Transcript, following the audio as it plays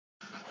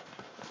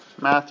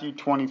Matthew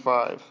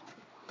 25.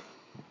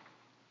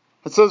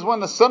 It says, "When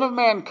the Son of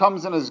Man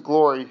comes in his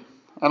glory,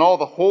 and all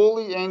the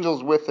holy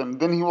angels with him,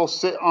 then he will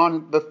sit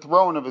on the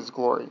throne of his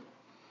glory.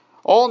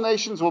 All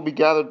nations will be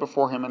gathered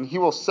before him, and he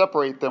will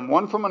separate them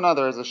one from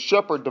another as a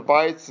shepherd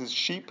divides his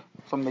sheep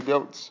from the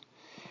goats.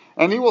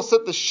 And he will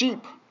set the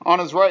sheep on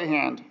his right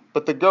hand,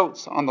 but the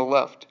goats on the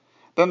left.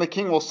 Then the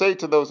king will say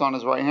to those on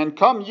his right hand,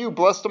 'Come, you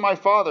blessed of my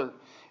Father,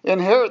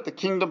 inherit the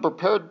kingdom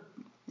prepared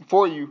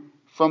for you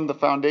from the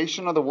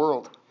foundation of the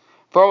world.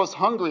 For I was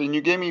hungry, and you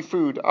gave me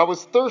food. I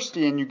was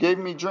thirsty, and you gave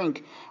me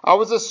drink. I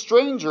was a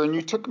stranger, and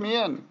you took me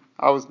in.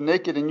 I was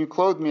naked, and you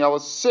clothed me. I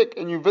was sick,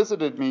 and you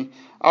visited me.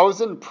 I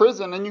was in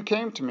prison, and you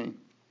came to me.'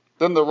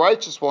 Then the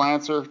righteous will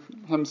answer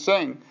him,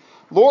 saying,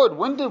 'Lord,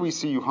 when did we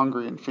see you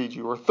hungry and feed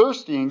you, or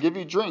thirsty and give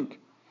you drink?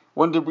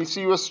 When did we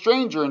see you a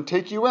stranger and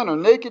take you in, or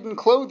naked and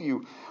clothe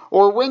you?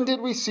 Or when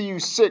did we see you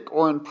sick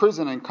or in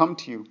prison and come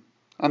to you?'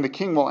 And the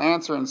king will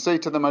answer and say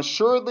to them,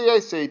 'Assuredly I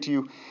say to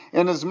you,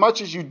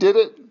 inasmuch as you did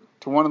it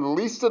to one of the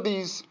least of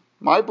these,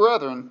 my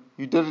brethren,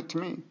 you did it to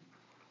me.'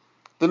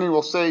 Then he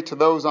will say to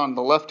those on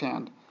the left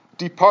hand,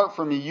 'Depart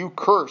from me, you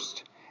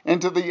cursed,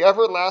 into the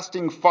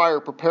everlasting fire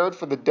prepared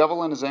for the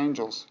devil and his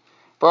angels.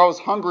 For I was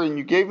hungry, and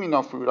you gave me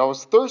no food. I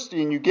was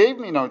thirsty, and you gave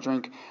me no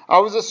drink. I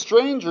was a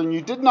stranger, and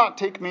you did not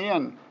take me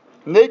in.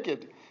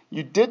 Naked,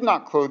 you did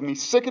not clothe me.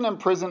 Sick and in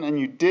prison, and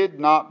you did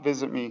not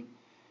visit me.'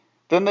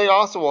 Then they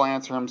also will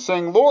answer him,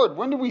 saying, 'Lord,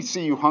 when did we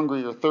see you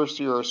hungry or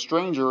thirsty or a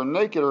stranger or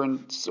naked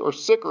or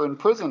sick or in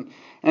prison,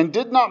 and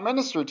did not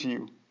minister to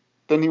you?'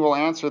 Then he will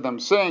answer them,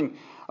 saying,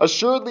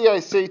 'Assuredly I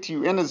say to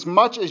you,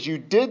 inasmuch as you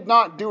did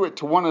not do it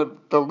to one of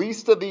the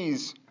least of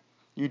these,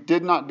 you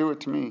did not do it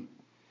to me.'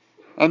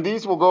 And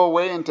these will go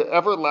away into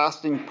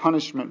everlasting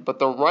punishment, but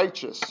the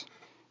righteous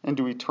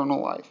into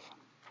eternal life."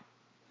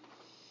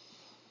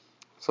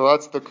 So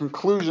that's the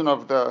conclusion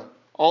of the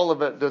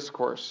Olivet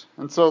Discourse.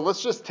 And so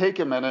let's just take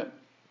a minute.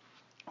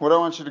 What I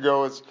want you to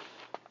go is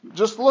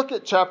just look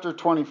at chapter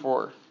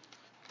 24.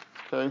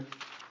 Okay?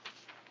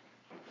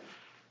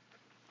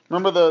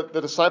 Remember, the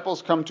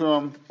disciples come to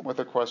him with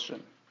a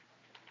question.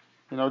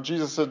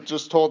 Jesus had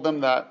just told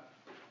them that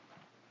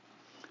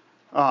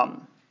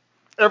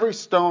every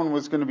stone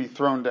was going to be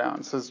thrown down.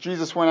 It says,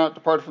 Jesus went out,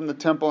 departed from the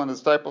temple, and his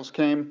disciples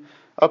came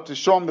up to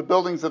show him the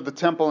buildings of the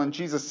temple. And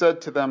Jesus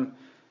said to them,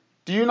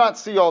 "Do you not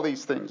see all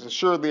these things?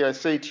 Assuredly I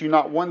say to you,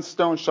 not one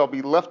stone shall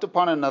be left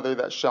upon another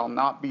that shall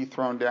not be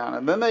thrown down."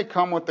 And then they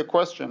come with the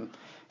question.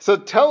 So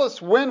tell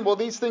us, when will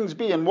these things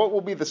be, and what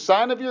will be the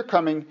sign of your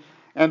coming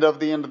and of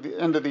the end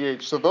of the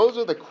age? So those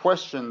are the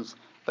questions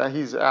that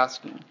he's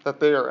asking, that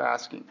they are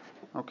asking.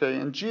 Okay,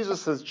 and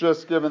Jesus has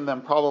just given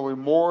them probably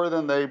more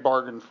than they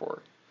bargained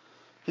for.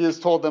 He has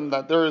told them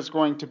that there is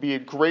going to be a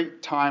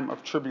great time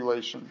of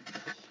tribulation.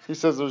 He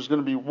says there's going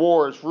to be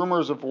wars,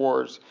 rumors of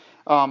wars,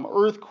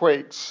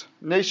 earthquakes,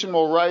 nation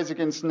will rise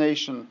against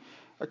nation,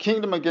 a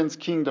kingdom against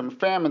kingdom,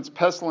 famines,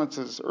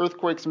 pestilences,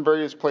 earthquakes in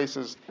various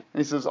places. And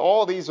he says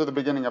all these are the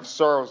beginning of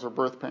sorrows or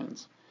birth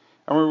pains.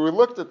 And when we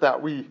looked at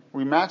that, we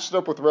matched it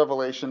up with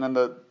Revelation, and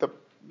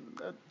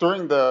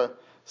during the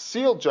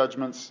seal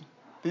judgments,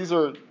 these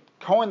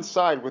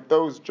coincide with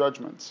those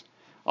judgments,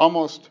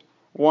 almost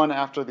one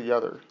after the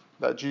other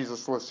that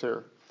Jesus lists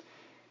here.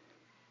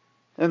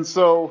 And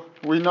so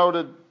we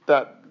noted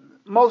that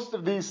most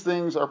of these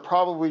things are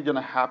probably going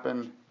to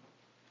happen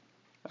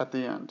at the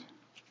end,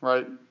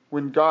 right?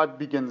 When God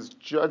begins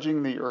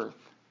judging the earth.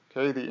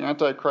 Okay, the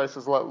Antichrist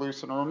is let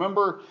loose. And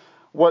remember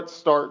what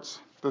starts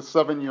the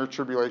 7-year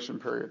tribulation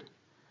period.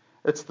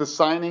 It's the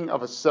signing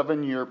of a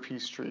 7-year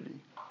peace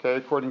treaty. Okay,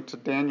 according to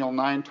Daniel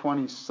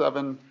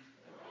 9:27,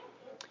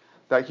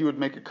 that he would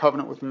make a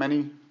covenant with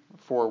many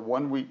for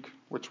 1 week,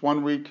 which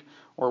 1 week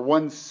or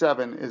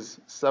 1/7 is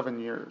 7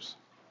 years.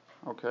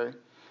 Okay,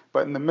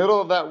 but in the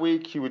middle of that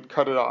week, he would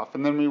cut it off.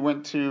 And then we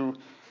went to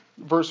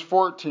verse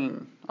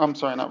 14. I'm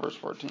sorry, not verse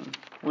 14.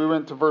 We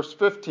went to verse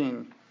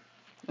 15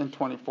 in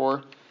 24.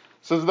 It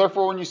says,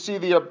 "Therefore, when you see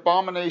the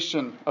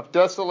abomination of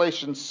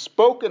desolation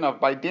spoken of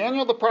by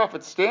Daniel the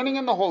prophet standing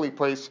in the holy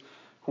place,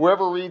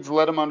 whoever reads,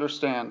 let him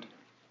understand."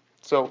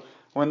 So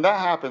when that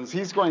happens,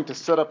 he's going to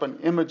set up an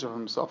image of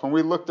himself. And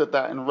we looked at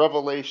that in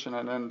Revelation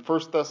and in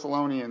 1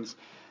 Thessalonians,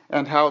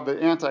 and how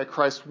the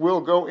Antichrist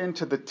will go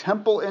into the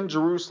temple in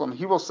Jerusalem.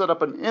 He will set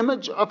up an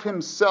image of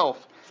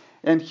himself,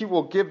 and he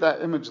will give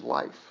that image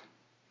life.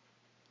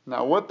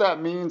 Now, what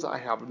that means, I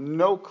have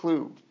no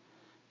clue.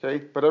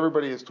 Okay, but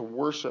everybody is to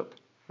worship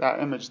that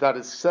image that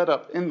is set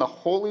up in the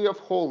Holy of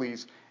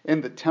Holies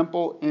in the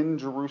temple in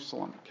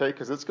Jerusalem. Okay,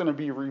 because it's going to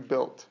be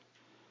rebuilt.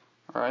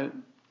 All right.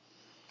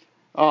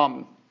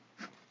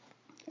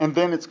 And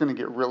then it's going to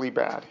get really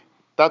bad.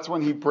 That's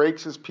when he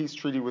breaks his peace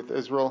treaty with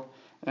Israel,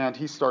 and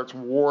he starts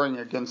warring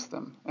against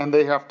them. And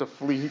they have to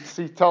flee.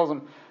 He tells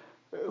them,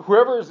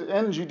 whoever is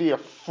in Judea,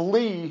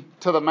 flee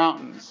to the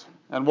mountains.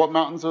 And what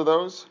mountains are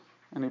those?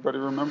 Anybody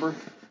remember?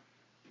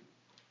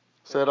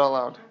 Say it out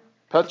loud.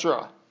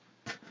 Petra.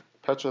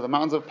 The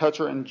mountains of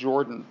Petra and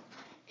Jordan.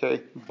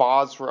 Okay,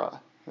 Basra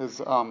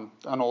is an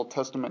Old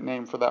Testament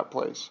name for that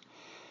place.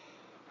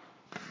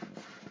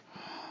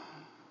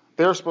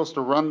 They're supposed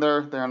to run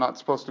there. They're not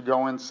supposed to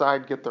go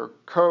inside, get their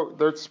coat.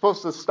 They're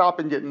supposed to stop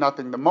and get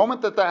nothing. The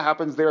moment that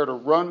happens, they are to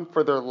run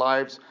for their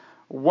lives.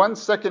 1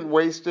 second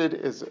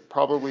wasted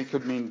probably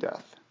could mean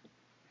death.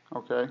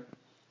 Okay?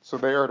 So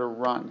they are to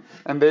run.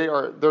 And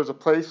there's a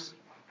place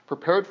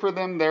prepared for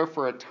them there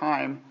for a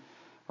time,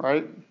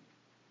 right?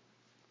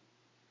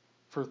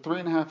 For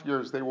 3.5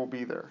 years they will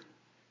be there,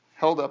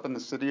 held up in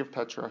the city of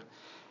Petra.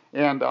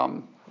 And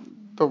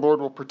the Lord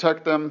will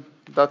protect them.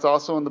 That's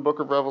also in the book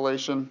of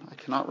Revelation. I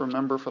cannot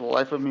remember for the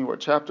life of me what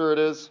chapter it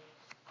is.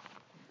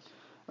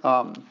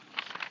 Let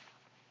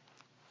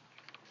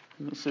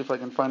me see if I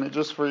can find it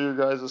just for you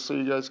guys, so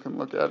you guys can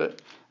look at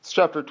it. It's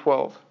chapter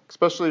 12,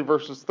 especially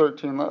verses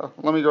 13.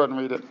 Let me go ahead and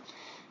read it.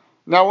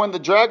 Now when the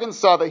dragon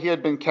saw that he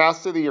had been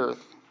cast to the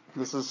earth,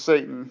 this is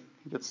Satan,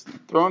 he gets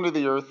thrown to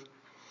the earth,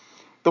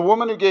 the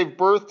woman who gave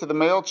birth to the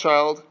male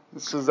child,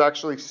 this is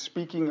actually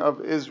speaking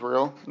of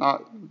Israel,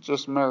 not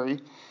just Mary,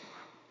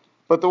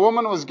 but the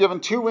woman was given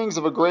 2 wings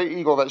of a great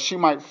eagle that she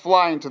might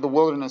fly into the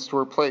wilderness to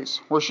her place,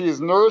 where she is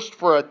nourished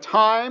for a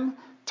time,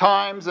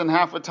 times, and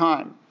half a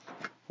time.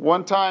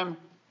 1 time,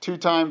 2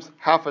 times,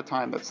 half a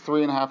time. That's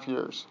 3.5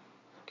 years.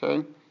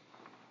 Okay?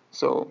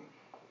 So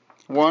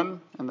 1,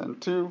 and then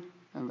 2,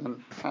 and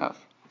then half.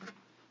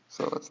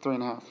 So that's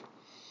 3.5.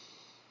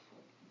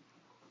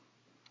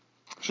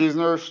 She is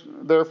nourished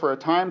there for a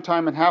time,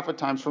 and half a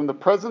time from the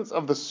presence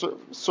of the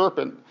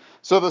serpent.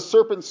 So the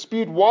serpent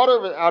spewed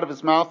water out of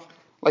his mouth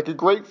like a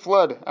great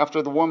flood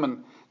after the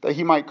woman, that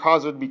he might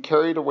cause her to be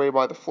carried away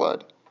by the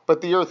flood.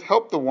 But the earth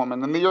helped the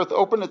woman, and the earth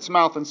opened its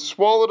mouth and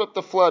swallowed up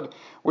the flood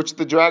which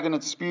the dragon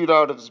had spewed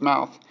out of his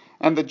mouth.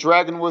 And the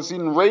dragon was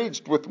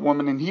enraged with the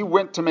woman, and he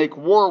went to make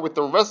war with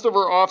the rest of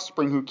her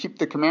offspring who keep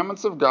the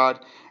commandments of God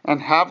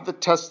and have the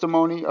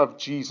testimony of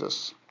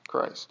Jesus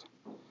Christ.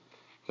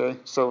 Okay,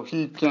 so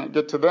he can't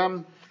get to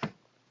them.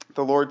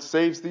 The Lord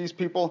saves these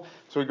people,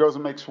 so he goes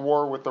and makes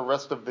war with the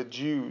rest of the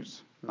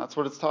Jews. And that's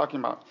what it's talking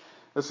about.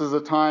 This is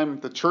a time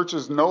the church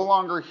is no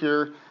longer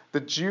here. The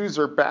Jews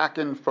are back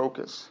in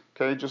focus,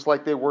 okay, just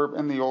like they were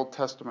in the Old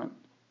Testament.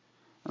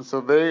 And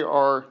so they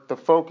are the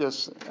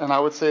focus, and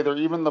I would say they're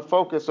even the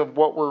focus of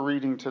what we're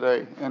reading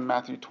today in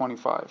Matthew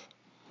 25.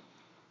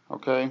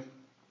 Okay?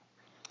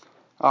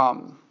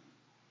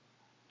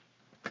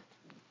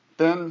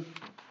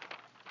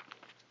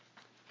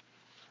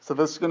 So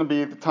this is going to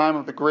be the time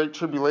of the Great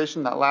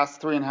Tribulation that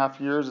lasts 3.5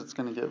 years. It's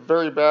going to get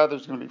very bad.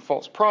 There's going to be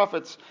false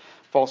prophets,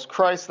 false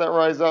Christs that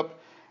rise up.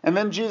 And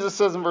then Jesus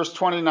says in verse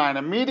 29,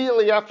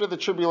 immediately after the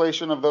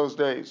tribulation of those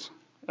days,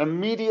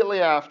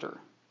 immediately after,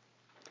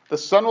 the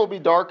sun will be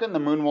darkened, the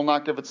moon will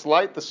not give its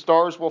light, the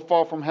stars will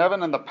fall from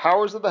heaven, and the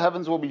powers of the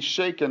heavens will be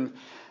shaken.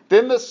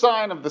 Then the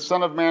sign of the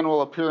Son of Man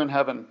will appear in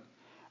heaven.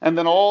 And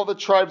then all the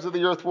tribes of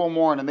the earth will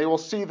mourn, and they will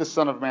see the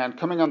Son of Man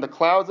coming on the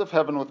clouds of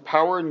heaven with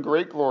power and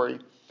great glory.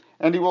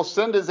 And he will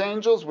send his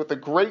angels with a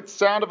great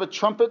sound of a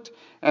trumpet,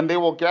 and they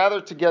will gather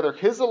together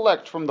his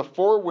elect from the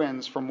 4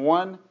 winds, from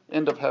one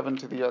end of heaven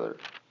to the other.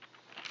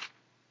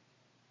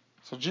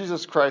 So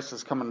Jesus Christ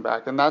is coming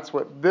back, and that's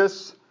what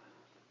this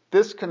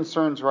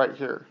concerns right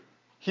here.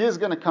 He is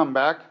going to come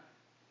back.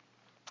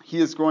 He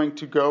is going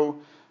to go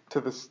to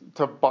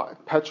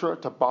Petra,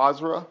 to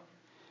Basra,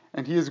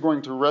 and he is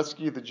going to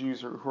rescue the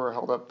Jews who are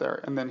held up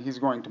there, and then he's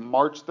going to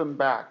march them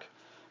back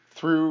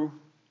through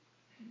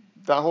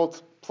that whole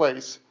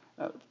place,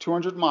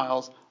 200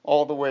 miles,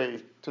 all the way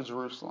to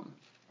Jerusalem.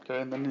 Okay,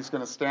 and then he's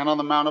going to stand on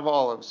the Mount of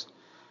Olives,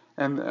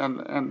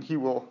 and he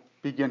will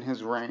begin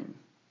his reign.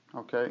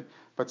 Okay,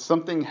 but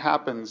something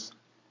happens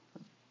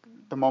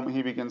the moment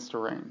he begins to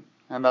reign.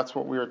 And that's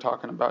what we are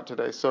talking about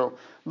today. So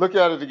look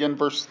at it again,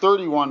 verse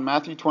 31,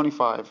 Matthew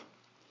 25.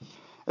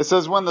 It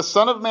says, when the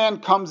Son of Man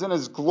comes in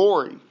his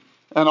glory,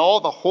 and all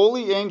the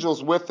holy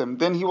angels with him,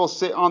 then he will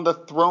sit on the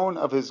throne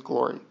of his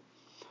glory.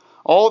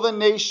 All the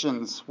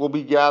nations will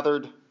be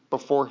gathered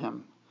before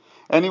him,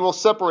 and he will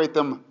separate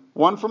them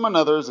one from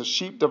another as a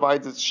sheep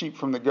divides its sheep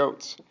from the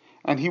goats.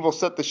 And he will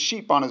set the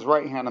sheep on his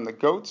right hand and the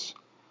goats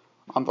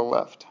on the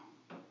left.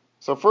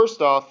 So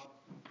first off,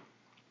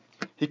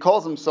 he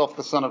calls himself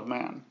the Son of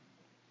Man.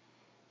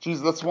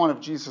 Jesus, that's one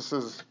of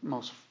Jesus'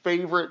 most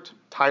favorite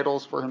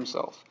titles for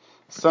himself.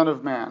 Son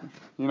of Man.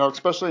 You know,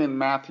 especially in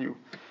Matthew.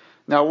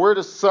 Now, where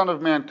does Son of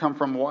Man come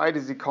from? Why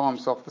does he call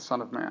himself the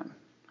Son of Man?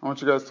 I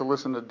want you guys to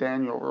listen to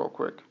Daniel real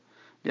quick.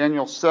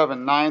 Daniel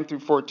 7, 9 through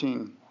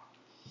 14.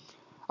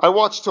 I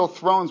watched till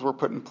thrones were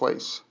put in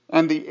place,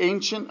 and the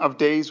Ancient of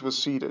Days was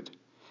seated.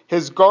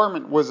 His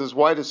garment was as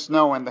white as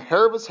snow, and the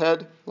hair of his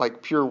head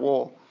like pure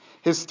wool.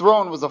 His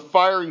throne was a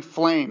fiery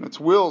flame. Its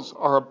wheels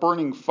are a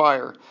burning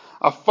fire.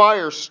 A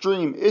fire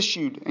stream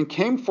issued and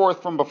came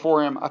forth from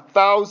before him.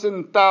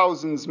 1,000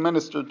 thousands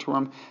ministered to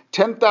him.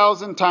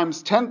 10,000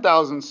 times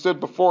 10,000 stood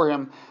before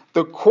him.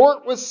 The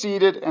court was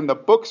seated and the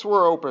books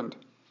were opened.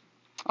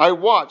 I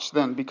watched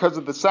then because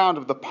of the sound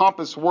of the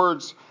pompous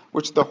words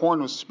which the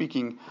horn was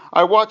speaking.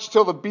 I watched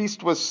till the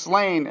beast was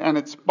slain and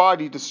its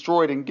body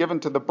destroyed and given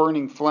to the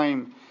burning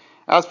flame.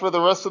 As for the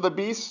rest of the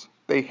beasts,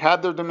 they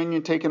had their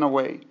dominion taken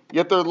away.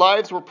 Yet their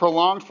lives were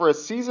prolonged for a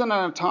season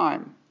and a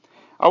time.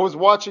 I was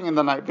watching in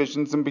the night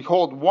visions, and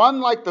behold,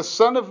 one like the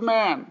Son of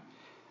Man,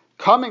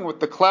 coming with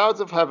the clouds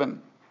of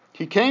heaven.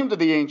 He came to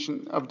the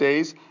Ancient of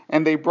Days,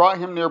 and they brought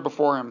him near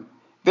before him.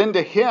 Then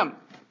to him,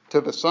 to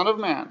the Son of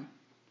Man,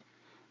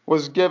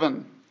 was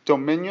given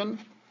dominion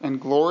and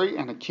glory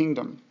and a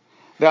kingdom,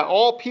 that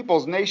all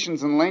peoples,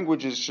 nations, and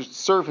languages should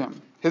serve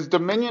him. His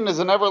dominion is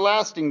an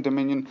everlasting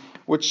dominion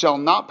which shall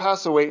not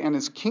pass away, and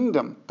his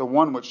kingdom the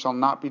one which shall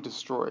not be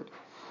destroyed.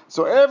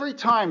 So every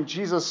time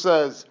Jesus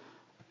says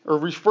or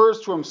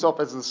refers to himself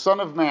as the Son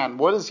of Man,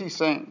 what is he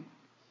saying?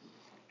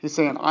 He's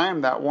saying, I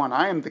am that one.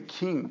 I am the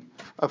King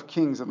of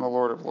kings and the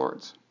Lord of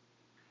lords.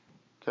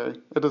 Okay?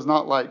 It is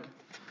not like,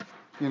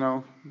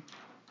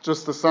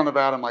 just the son of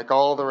Adam like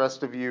all the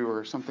rest of you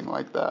or something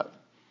like that.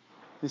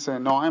 He's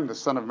saying, no, I am the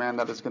Son of Man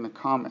that is going to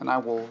come, and I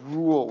will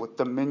rule with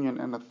dominion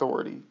and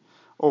authority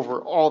over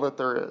all that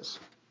there is.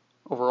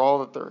 Over all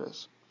that there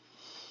is.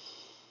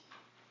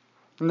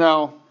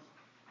 Now,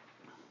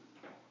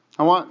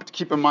 I want to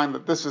keep in mind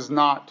that this is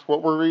not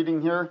what we're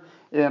reading here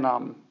in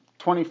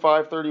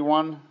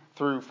 25:31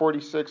 through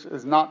 46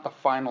 is not the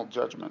final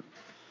judgment.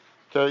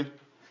 Okay?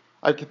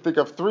 I can think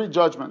of 3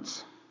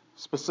 judgments,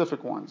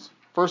 specific ones.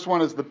 First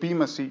one is the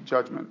Bema Seat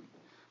judgment.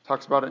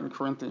 Talks about it in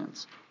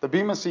Corinthians. The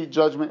Bema Seat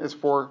judgment is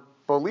for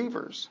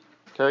believers.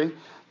 Okay?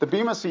 The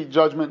Bema Seat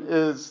judgment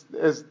is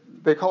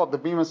they call it the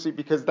Bema Seat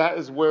because that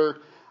is where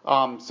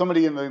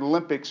somebody in the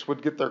Olympics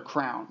would get their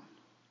crown.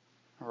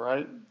 All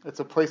right? It's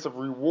a place of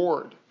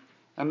reward.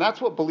 And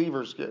that's what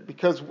believers get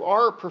because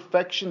our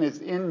perfection is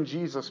in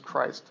Jesus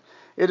Christ.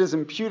 It is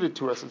imputed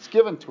to us. It's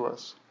given to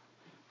us.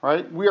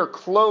 Right? We are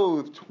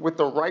clothed with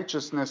the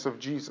righteousness of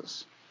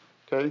Jesus.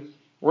 Okay?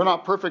 We're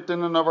not perfect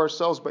in and of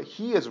ourselves, but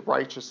he is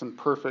righteous and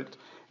perfect.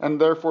 And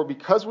therefore,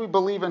 because we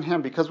believe in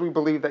him, because we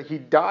believe that he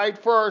died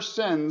for our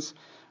sins,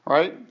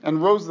 right,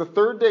 and rose the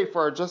 3rd day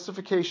for our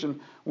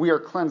justification, we are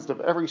cleansed of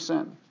every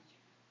sin.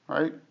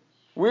 Right?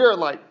 We are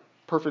like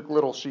perfect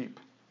little sheep.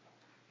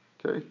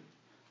 Okay?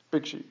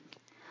 Big sheep.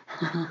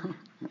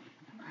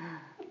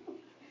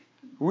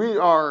 We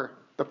are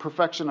the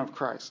perfection of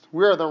Christ.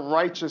 We are the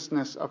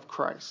righteousness of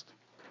Christ.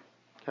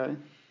 Okay?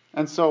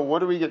 And so what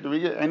do we get? Do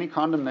we get any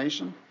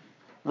condemnation?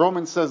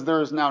 Romans says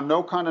there is now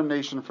no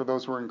condemnation for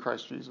those who are in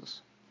Christ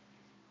Jesus.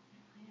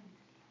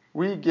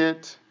 We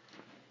get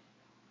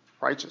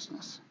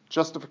righteousness,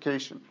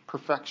 justification,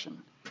 perfection.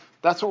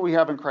 That's what we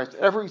have in Christ.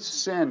 Every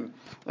sin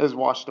is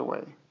washed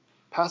away.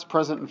 Past,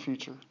 present, and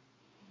future.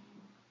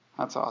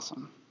 That's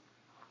awesome.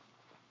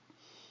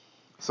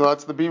 So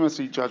that's the Bema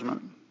Seat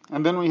judgment.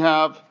 And then we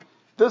have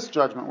this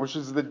judgment, which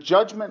is the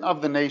judgment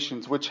of the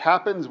nations, which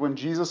happens when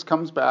Jesus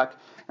comes back.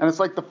 And it's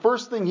like the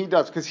first thing he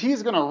does, because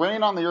he's going to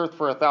reign on the earth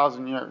for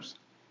 1,000 years.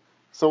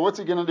 So what's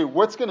he going to do?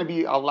 What's going to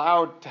be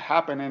allowed to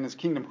happen in his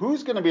kingdom?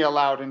 Who's going to be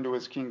allowed into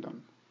his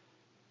kingdom?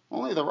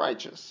 Only the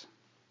righteous.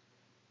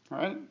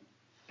 Right?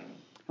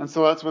 And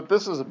so that's what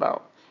this is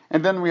about.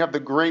 And then we have the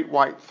great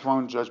white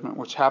throne judgment,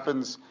 which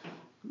happens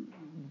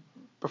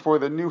before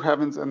the new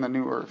heavens and the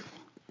new earth.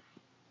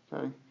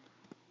 Okay?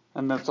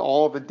 And that's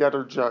all the dead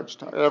are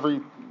judged.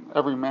 Every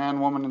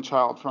man, woman, and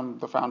child from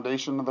the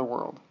foundation of the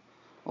world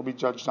will be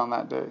judged on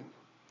that day,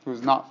 who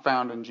is not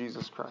found in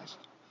Jesus Christ.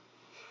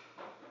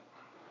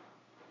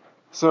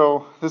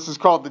 So this is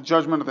called the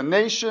judgment of the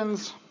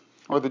nations,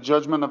 or the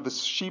judgment of the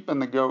sheep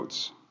and the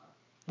goats.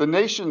 The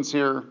nations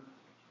here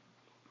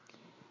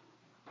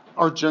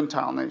are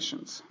Gentile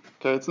nations.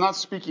 Okay, it's not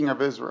speaking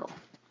of Israel.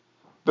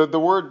 The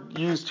word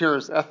used here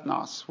is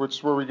ethnos, which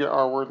is where we get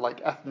our word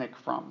like ethnic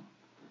from.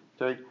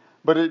 Okay,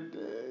 but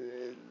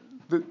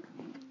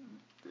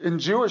in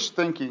Jewish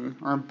thinking,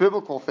 or in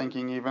biblical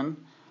thinking even,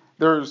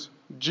 there's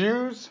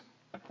Jews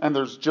and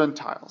there's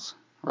Gentiles,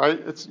 right?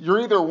 You're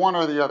either one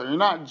or the other. You're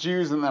not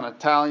Jews and then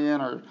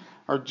Italian,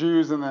 or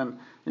Jews and then,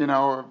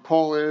 or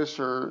Polish,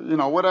 or,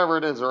 whatever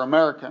it is, or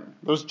American.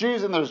 There's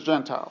Jews and there's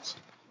Gentiles,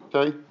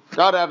 okay?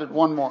 God added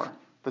one more,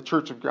 the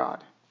church of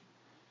God.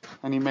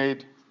 And he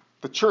made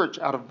the church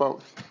out of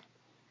both,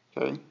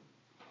 okay?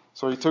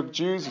 So he took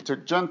Jews, he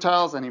took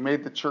Gentiles, and he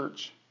made the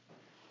church.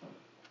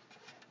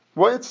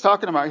 What it's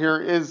talking about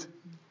here is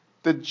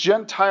the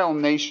Gentile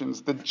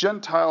nations, the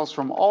Gentiles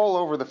from all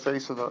over the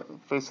face of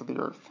the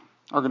earth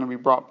are going to be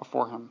brought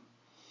before him.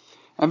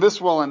 And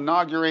this will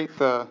inaugurate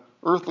the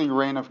earthly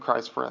reign of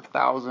Christ for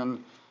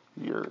 1,000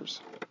 years.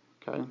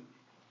 Okay?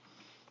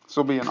 This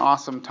will be an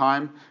awesome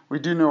time. We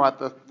do know at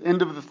the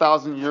end of the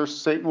 1,000 years,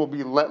 Satan will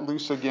be let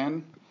loose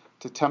again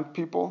to tempt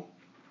people.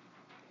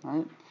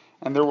 Right?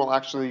 And there will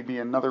actually be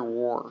another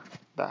war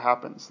that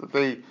happens. That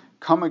they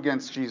come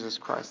against Jesus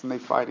Christ and they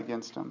fight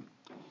against him.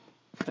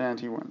 And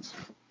he wins.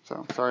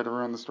 So, sorry to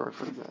ruin the story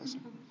for you guys.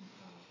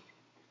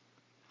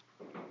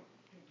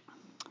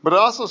 But it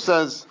also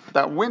says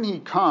that when he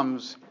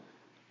comes,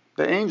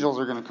 the angels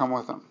are going to come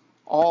with him.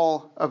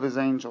 All of his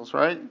angels,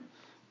 right?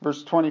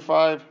 Verse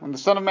 25, when the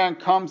Son of Man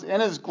comes in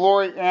his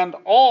glory and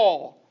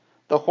all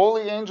the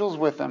holy angels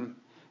with him,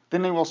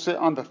 then he will sit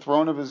on the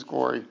throne of his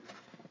glory.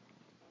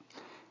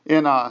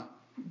 In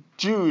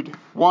Jude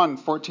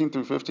 1:14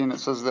 through 15, it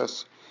says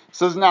this, It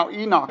says, now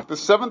Enoch, the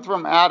seventh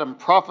from Adam,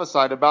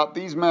 prophesied about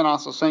these men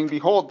also, saying,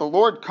 behold, the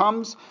Lord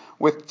comes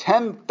with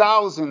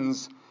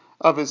 10,000s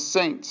of his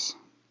saints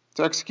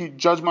to execute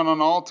judgment on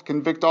all, to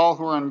convict all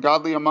who are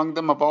ungodly among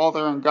them of all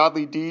their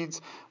ungodly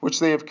deeds, which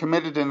they have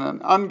committed in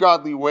an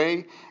ungodly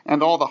way,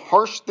 and all the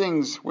harsh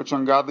things which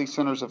ungodly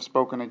sinners have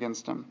spoken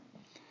against him.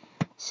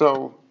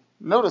 So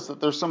notice that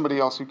there's somebody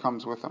else who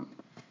comes with him.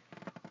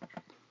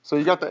 So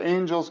you got the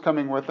angels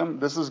coming with him.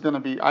 This is going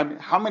to be,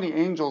 how many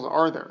angels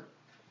are there?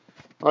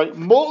 Right?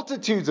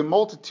 Multitudes and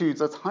multitudes.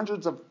 That's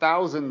hundreds of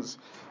thousands.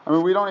 I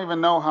mean, we don't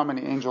even know how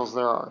many angels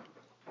there are.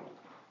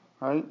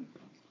 Right?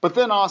 But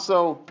then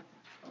also,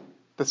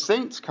 the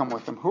saints come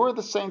with him. Who are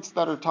the saints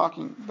that it's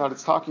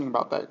talking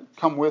about that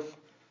come with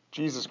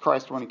Jesus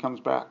Christ when he comes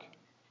back?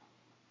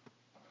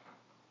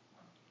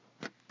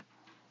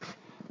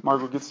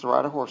 Margot gets to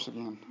ride a horse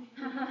again.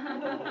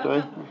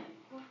 Okay?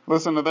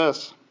 Listen to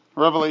this.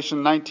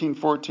 Revelation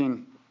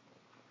 19:14.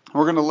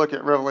 We're going to look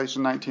at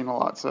Revelation 19 a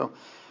lot, so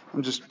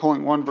I'm just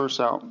pulling one verse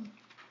out.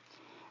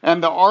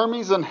 And the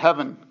armies in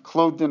heaven,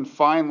 clothed in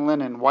fine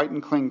linen, white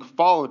and clean,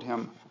 followed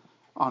him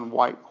on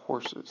white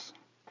horses.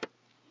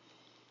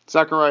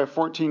 Zechariah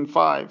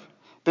 14:5.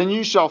 Then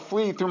you shall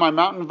flee through my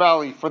mountain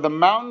valley, for the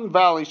mountain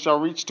valley shall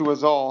reach to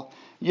us all.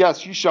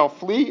 Yes, you shall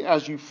flee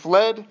as you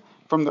fled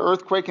from the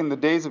earthquake in the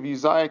days of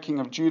Uzziah, king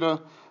of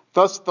Judah.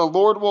 Thus the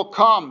Lord will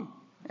come,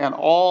 and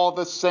all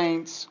the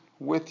saints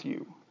with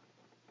you.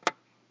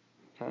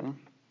 Okay.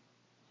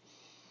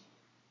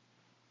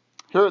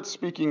 Here it's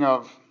speaking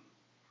of,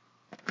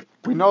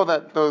 we know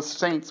that those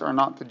saints are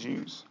not the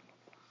Jews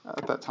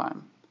at that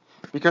time.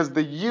 Because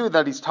the you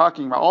that he's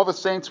talking about, all the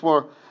saints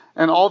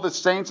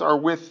are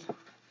with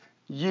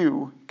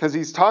you, because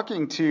he's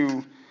talking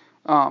to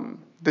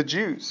the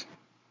Jews.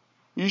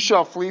 You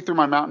shall flee through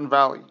my mountain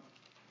valley.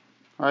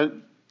 Right?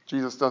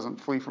 Jesus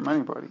doesn't flee from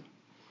anybody.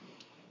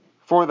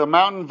 For the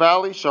mountain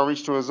valley shall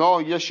reach to us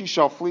all. Yes, you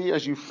shall flee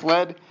as you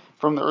fled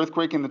from the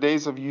earthquake in the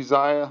days of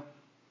Uzziah,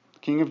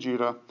 king of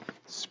Judah.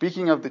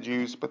 Speaking of the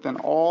Jews, but then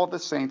all the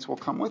saints will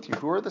come with you.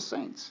 Who are the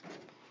saints?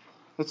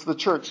 It's the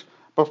church.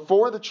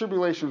 Before the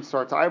tribulation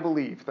starts, I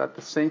believe that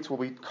the saints will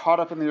be caught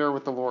up in the air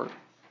with the Lord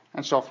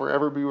and shall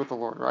forever be with the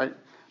Lord, right?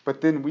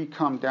 But then we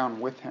come down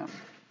with him.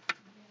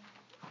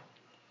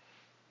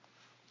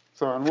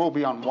 And we'll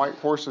be on white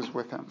horses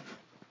with him.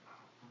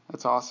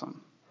 That's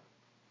awesome.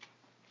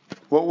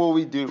 What will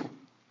we do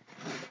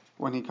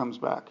when he comes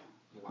back?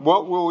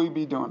 What will we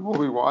be doing? Will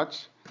we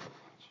watch?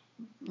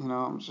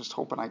 I'm just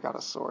hoping I got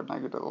a sword and I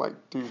get to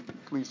do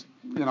at least,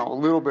 a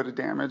little bit of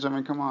damage. I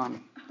mean, come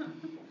on.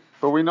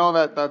 But we know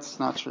that that's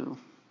not true.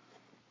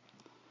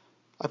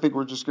 I think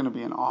we're just going to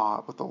be in awe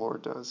at what the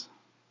Lord does.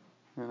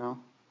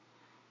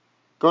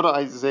 Go to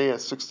Isaiah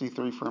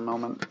 63 for a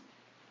moment.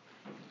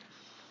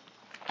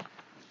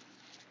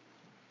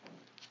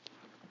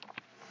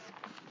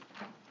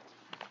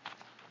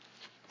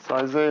 So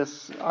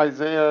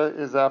Isaiah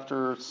is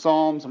after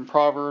Psalms and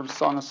Proverbs,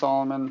 Song of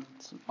Solomon.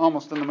 It's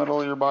almost in the middle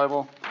of your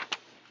Bible.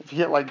 If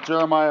you hit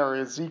Jeremiah or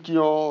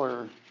Ezekiel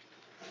or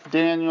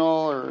Daniel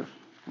or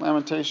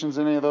Lamentations,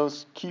 any of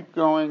those, keep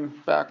going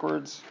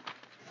backwards.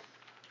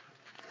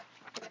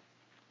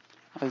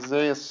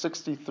 Isaiah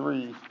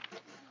 63,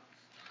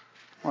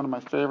 one of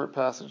my favorite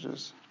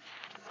passages.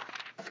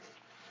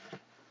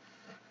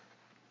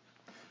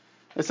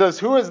 It says,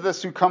 who is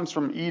this who comes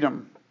from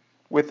Edom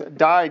with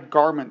dyed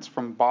garments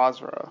from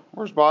Bozrah?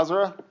 Where's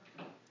Bozrah?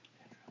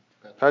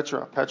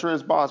 Petra. Petra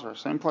is Bozrah,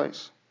 same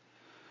place.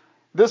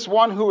 This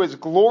one who is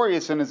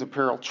glorious in his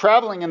apparel,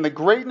 traveling in the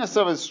greatness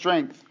of his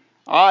strength.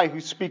 I who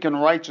speak in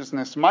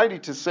righteousness, mighty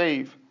to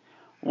save.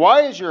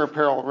 Why is your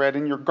apparel red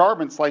and your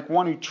garments like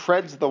one who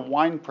treads the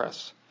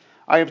winepress?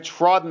 I have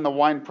trodden the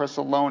winepress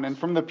alone, and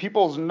from the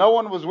peoples no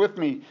one was with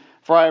me.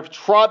 For I have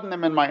trodden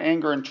them in my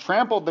anger and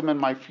trampled them in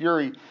my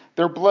fury.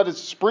 Their blood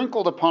is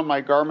sprinkled upon my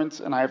garments,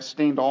 and I have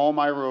stained all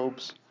my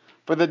robes.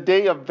 For the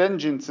day of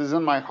vengeance is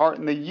in my heart,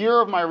 and the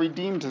year of my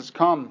redeemed has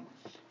come.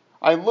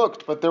 I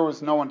looked, but there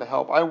was no one to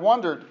help. I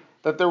wondered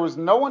that there was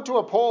no one to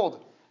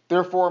uphold.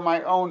 Therefore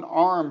my own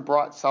arm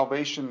brought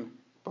salvation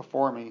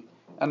before me,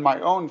 and my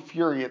own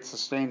fury it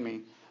sustained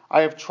me.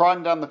 I have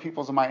trodden down the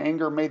peoples of my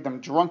anger, made them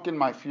drunk in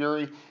my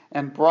fury,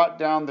 and brought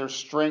down their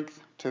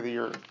strength to the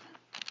earth.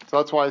 So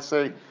that's why I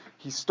say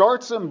he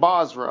starts in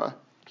Bozrah.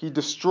 He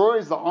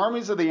destroys the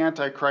armies of the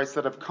Antichrist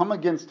that have come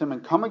against him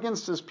and come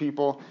against his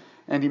people,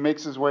 and he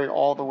makes his way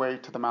all the way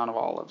to the Mount of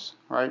Olives,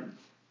 right?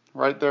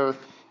 Right there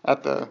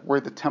at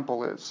where the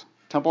temple is.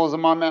 Temple is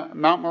on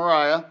Mount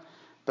Moriah.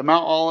 The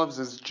Mount Olives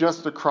is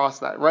just across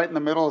that. Right in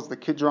the middle is the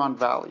Kidron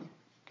Valley.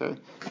 Okay,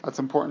 that's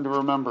important to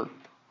remember.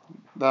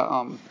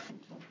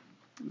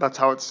 That's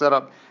how it's set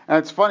up. And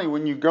it's funny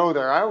when you go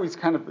there. I always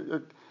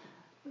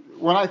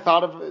when I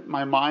thought of it in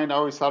my mind, I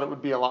always thought it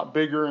would be a lot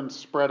bigger and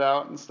spread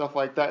out and stuff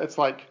like that. It's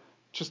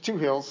just two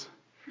hills,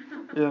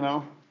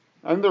 and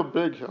they're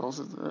big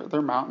hills.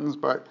 They're mountains,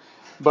 but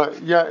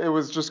yeah, it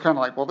was just kind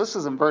of well, this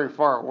isn't very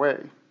far away.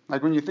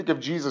 When you think of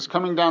Jesus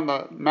coming down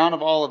the Mount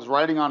of Olives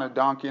riding on a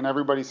donkey and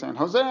everybody saying,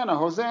 Hosanna,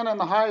 Hosanna in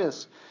the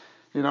highest.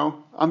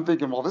 I'm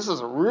thinking, well, this is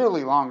a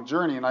really long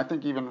journey, and I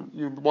think even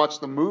you watch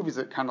the movies,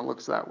 it kind of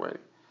looks that way.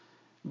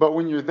 But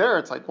when you're there,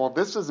 it's like, well,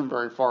 this isn't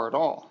very far at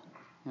all.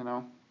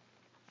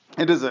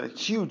 It is a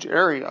huge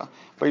area,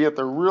 but yet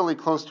they're really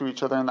close to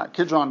each other, and that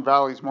Kidron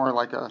Valley is more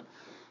like a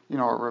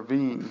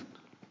ravine.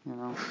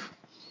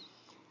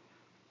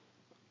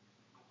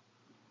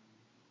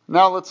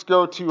 Now let's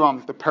go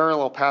to the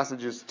parallel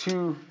passages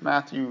to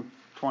Matthew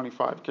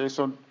 25. Okay,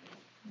 so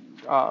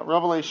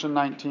Revelation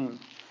 19.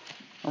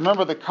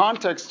 Remember, the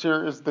context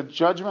here is the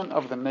judgment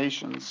of the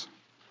nations.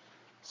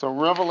 So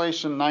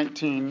Revelation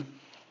 19.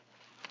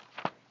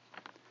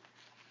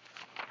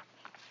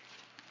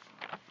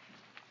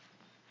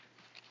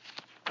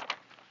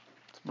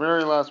 It's the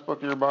very last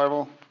book of your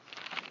Bible.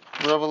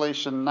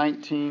 Revelation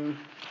 19.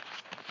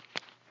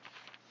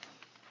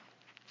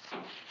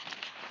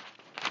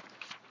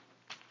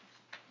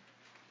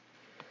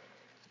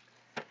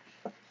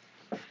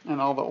 And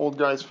all the old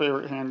guys'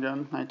 favorite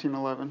handgun,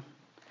 1911.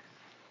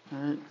 All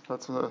right,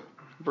 that's the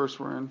verse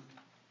we're in.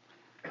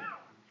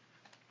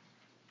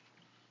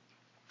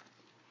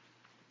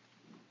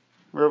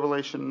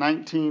 Revelation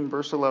 19,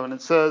 verse 11.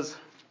 It says,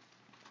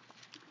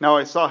 "Now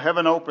I saw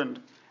heaven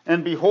opened,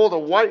 and behold, a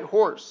white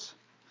horse."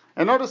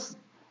 And notice,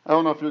 I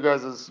don't know if your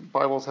guys'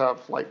 Bibles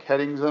have like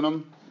headings in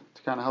them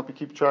to kind of help you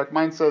keep track.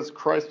 Mine says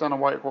Christ on a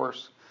white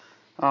horse.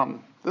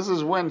 This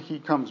is when he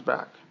comes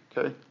back.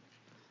 Okay.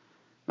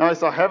 Now I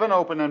saw heaven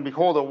open, and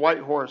behold, a white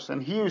horse,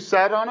 and he who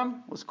sat on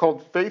him was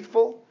called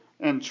Faithful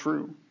and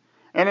True.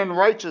 And in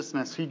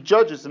righteousness he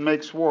judges and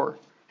makes war.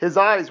 His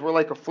eyes were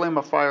like a flame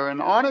of fire,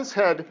 and on his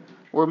head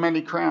were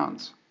many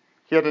crowns.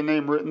 He had a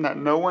name written that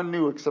no one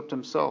knew except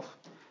himself.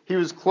 He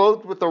was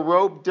clothed with a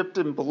robe dipped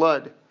in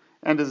blood,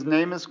 and his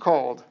name is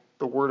called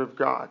the Word of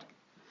God.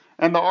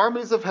 And the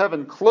armies of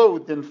heaven,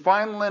 clothed in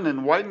fine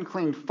linen, white and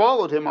clean,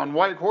 followed him on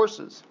white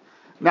horses.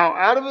 Now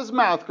out of his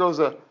mouth goes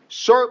a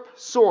sharp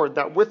sword,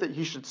 that with it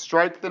he should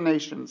strike the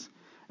nations,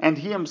 and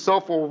he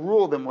himself will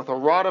rule them with a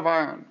rod of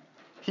iron.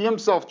 He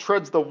himself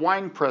treads the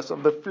winepress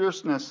of the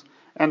fierceness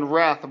and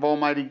wrath of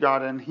Almighty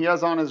God, and he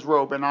has on his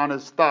robe and on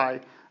his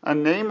thigh a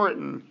name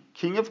written,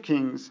 King of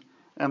Kings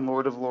and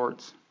Lord of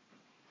Lords.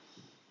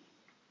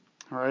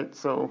 All right,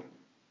 so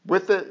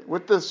with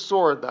this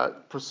sword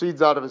that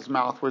proceeds out of his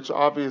mouth, which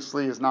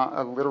obviously is not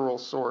a literal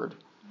sword.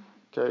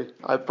 Okay,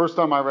 first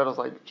time I read, I was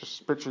like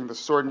just picturing the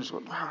sword and just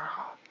going,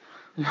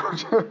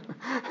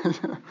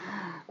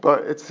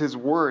 but it's his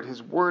word.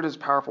 His word is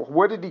powerful.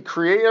 What did he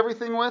create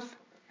everything with?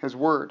 His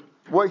word.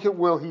 What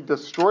will he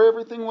destroy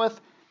everything with?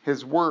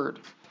 His word.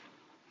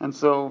 And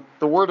so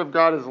the word of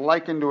God is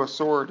likened to a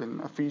sword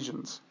in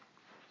Ephesians.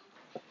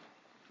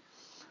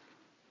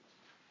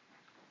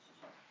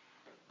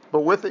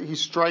 But with it he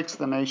strikes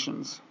the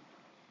nations.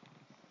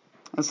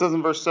 It says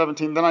in verse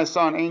 17, "Then I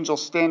saw an angel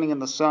standing in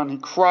the sun. He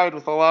cried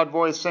with a loud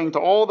voice, saying to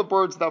all the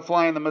birds that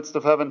fly in the midst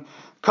of heaven,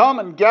 'Come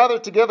and gather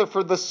together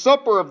for the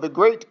supper of the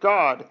great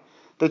God,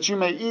 that you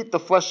may eat the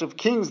flesh of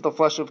kings, the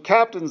flesh of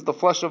captains, the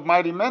flesh of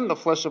mighty men, the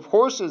flesh of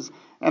horses,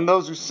 and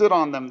those who sit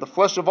on them, the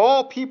flesh of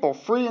all people,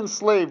 free and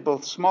slave,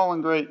 both small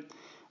and great.'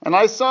 And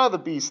I saw the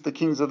beasts, the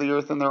kings of the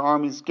earth, and their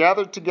armies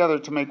gathered together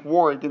to make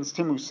war against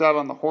him who sat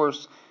on the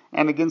horse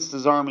and against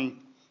his army.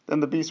 Then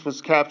the beast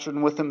was captured,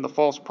 and with him the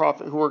false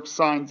prophet who worked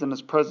signs in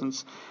his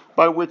presence,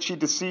 by which he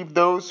deceived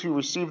those who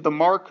received the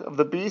mark of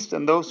the beast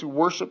and those who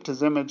worshipped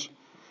his image.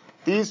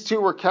 These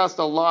two were cast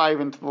alive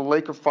into the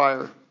lake of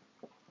fire,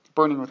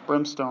 burning with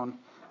brimstone.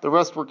 The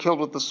rest were killed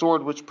with the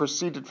sword which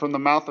proceeded from the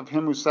mouth of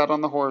him who sat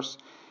on the horse,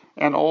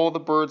 and all the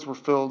birds were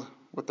filled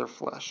with their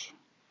flesh."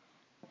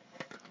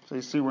 So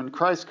you see, when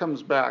Christ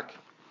comes back,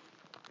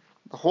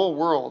 the whole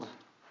world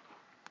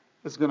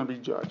is going to be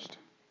judged.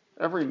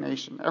 Every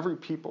nation, every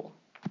people.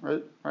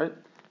 Right?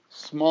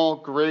 Small,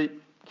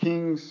 great,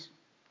 kings,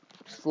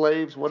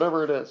 slaves,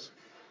 whatever it is.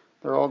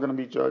 They're all going to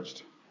be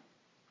judged.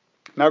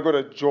 Now go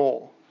to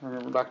Joel.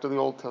 Remember, back to the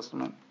Old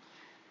Testament.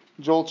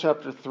 Joel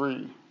chapter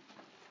 3.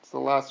 It's the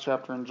last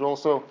chapter in Joel.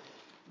 So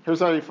here's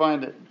how you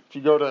find it. If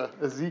you go to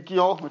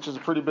Ezekiel, which is a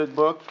pretty big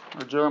book,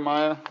 or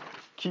Jeremiah,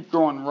 keep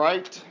going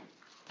right.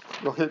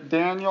 You'll hit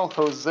Daniel,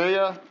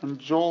 Hosea, and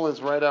Joel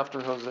is right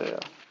after Hosea.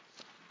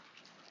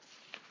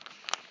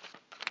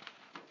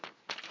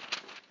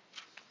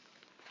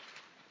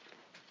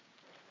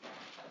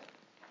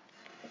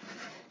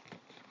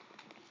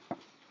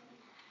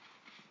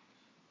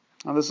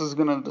 Now this is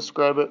going to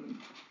describe it,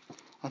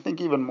 I think,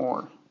 even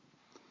more.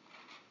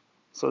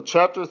 So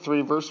chapter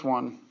 3, verse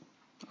 1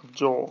 of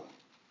Joel.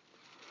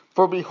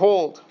 "For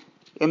behold,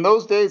 in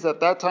those days at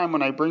that time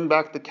when I bring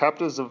back the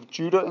captives of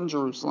Judah and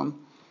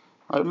Jerusalem."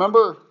 I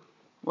remember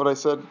what I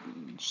said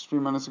just a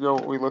few minutes ago,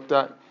 what we looked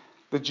at.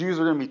 The Jews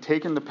are going to be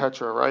taken to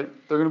Petra, right?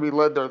 They're going to be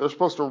led there. They're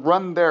supposed to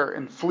run there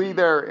and flee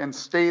there and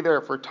stay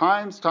there for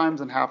times,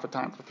 and half a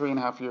time, for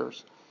 3.5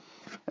 years.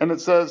 And it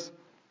says,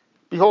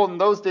 "Behold, in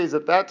those days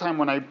at that time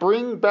when I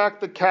bring back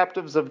the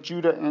captives of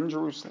Judah and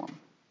Jerusalem."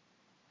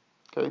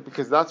 Okay,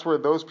 because that's where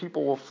those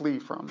people will flee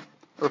from,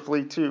 or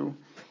flee to.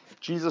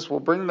 Jesus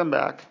will bring them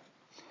back.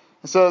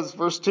 It says,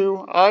 verse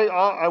 2,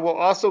 I will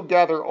also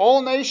gather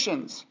all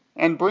nations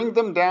and bring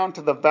them down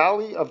to the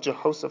valley of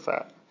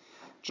Jehoshaphat.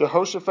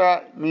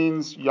 Jehoshaphat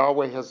means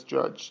Yahweh has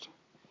judged.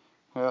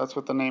 Yeah, that's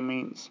what the name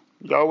means.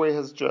 Yahweh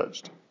has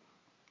judged.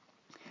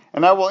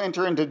 And I will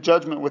enter into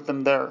judgment with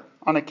them there,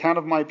 on account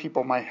of my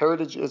people, my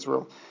heritage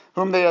Israel,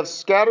 whom they have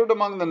scattered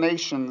among the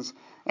nations,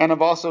 and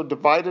have also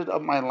divided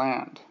up my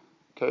land.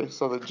 Okay,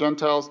 so the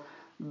Gentiles,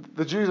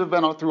 the Jews have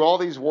been through all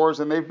these wars,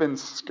 and they've been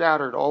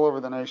scattered all over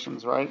the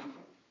nations, right?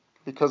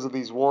 Because of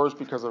these wars,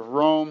 because of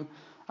Rome,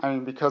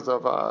 because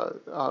of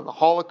the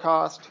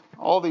Holocaust,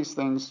 all these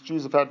things.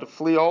 Jews have had to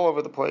flee all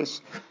over the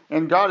place.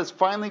 And God is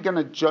finally going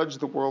to judge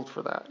the world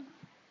for that.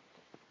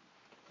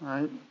 All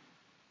right?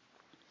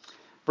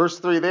 Verse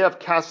 3, they have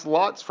cast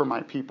lots for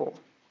my people,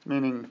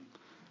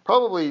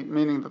 probably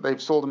meaning that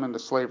they've sold them into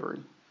slavery.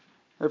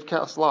 They've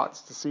cast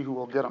lots to see who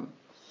will get them.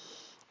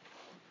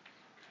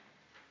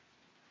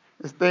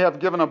 They have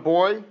given a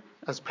boy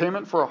as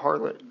payment for a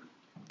harlot,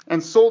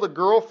 and sold a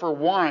girl for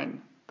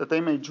wine that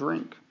they may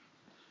drink.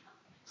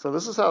 So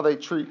this is how they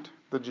treat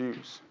the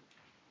Jews.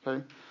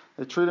 Okay?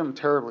 They treat them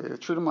terribly. They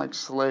treat them like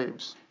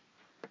slaves.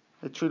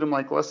 They treat them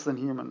like less than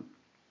human.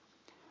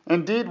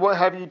 Indeed, what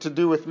have you to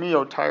do with me,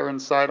 O Tyre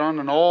and Sidon,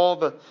 and all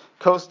the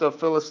coast of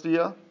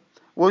Philistia?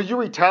 Will you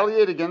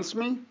retaliate against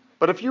me?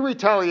 But if you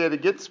retaliate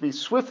against me,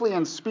 swiftly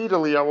and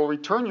speedily I will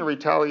return your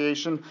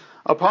retaliation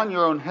upon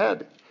your own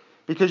head,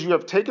 because you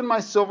have taken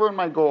my silver and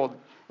my gold,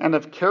 and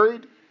have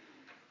carried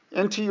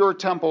into your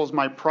temples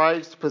my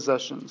prized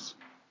possessions.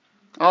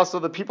 Also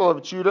the people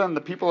of Judah and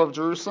the people of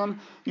Jerusalem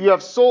you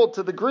have sold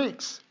to the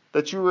Greeks,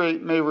 that you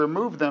may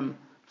remove them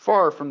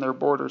far from their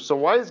borders. So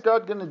why is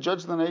God going to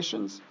judge the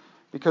nations?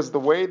 Because the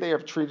way they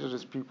have treated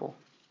his people.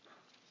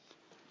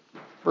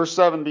 Verse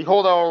 7,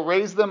 behold, I will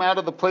raise them out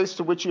of the place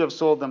to which you have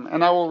sold them,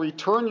 and I will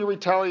return your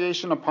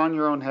retaliation upon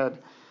your own head.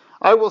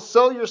 I will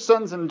sell your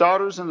sons and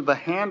daughters into the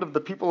hand of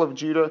the people of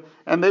Judah,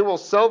 and they will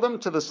sell them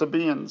to the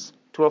Sabaeans,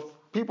 to a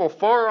people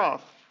far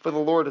off, for the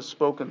Lord has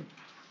spoken.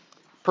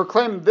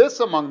 Proclaim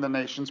this among the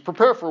nations,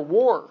 prepare for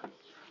war.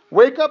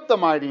 Wake up the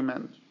mighty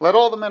men, let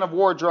all the men of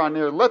war draw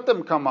near, let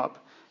them come up.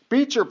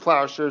 Beat your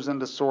plowshares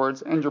into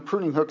swords, and your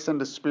pruning hooks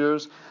into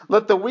spears.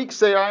 Let the weak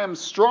say, I am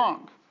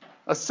strong.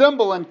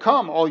 Assemble and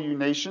come, all you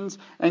nations,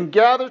 and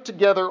gather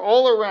together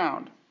all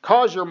around.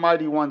 Cause your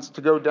mighty ones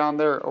to go down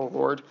there, O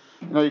Lord.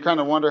 You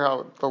kind of wonder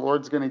how the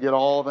Lord's going to get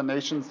all the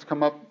nations to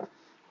come up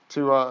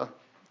to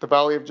the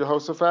valley of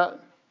Jehoshaphat.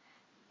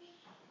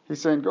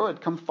 He's saying, go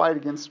ahead, come fight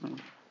against me.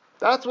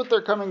 That's what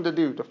they're coming to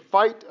do, to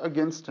fight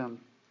against him.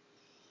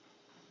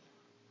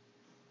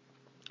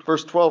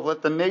 Verse 12,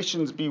 let the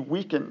nations be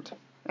weakened,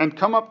 and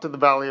come up to the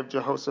valley of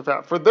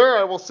Jehoshaphat. For there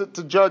I will sit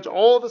to judge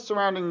all the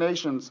surrounding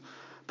nations.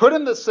 Put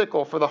in the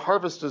sickle, for the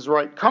harvest is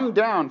ripe. Come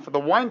down, for the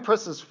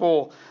winepress is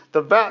full.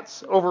 The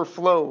vats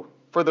overflow,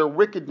 for their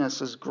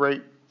wickedness is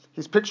great.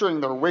 He's picturing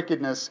their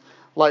wickedness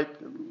like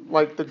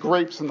the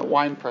grapes in the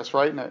winepress,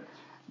 right? And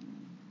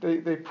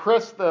they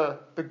press the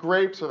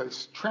grapes, or they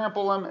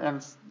trample them, and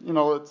it's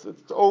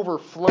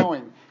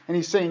overflowing. And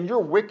he's saying your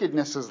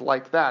wickedness is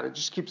like that. It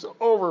just keeps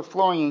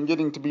overflowing and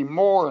getting to be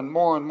more and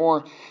more and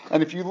more.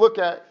 And if you look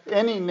at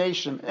any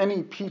nation,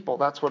 any people,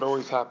 that's what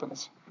always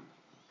happens.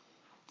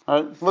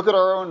 All right, look at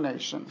our own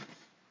nation.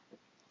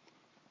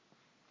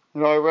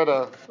 I read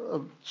a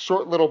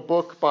short little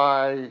book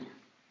by,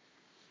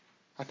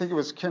 I think it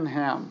was Ken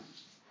Ham,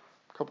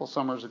 a couple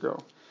summers ago.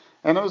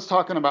 And it was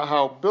talking about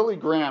how Billy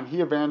Graham,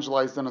 he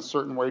evangelized in a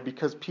certain way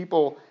because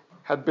people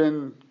had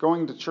been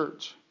going to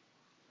church.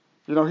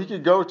 He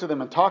could go to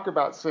them and talk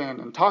about sin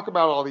and talk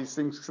about all these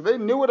things because they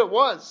knew what it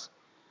was.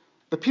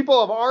 The people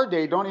of our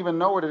day don't even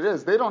know what it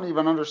is. They don't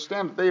even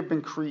understand that they have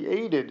been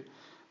created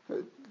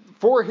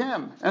for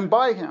him and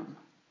by him.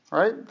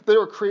 Right? They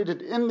were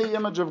created in the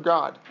image of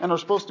God and are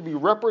supposed to be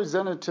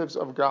representatives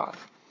of God.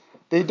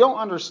 They don't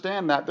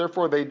understand that,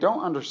 therefore they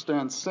don't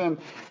understand sin,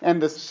 and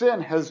the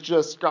sin has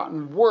just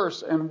gotten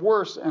worse and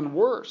worse and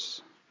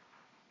worse.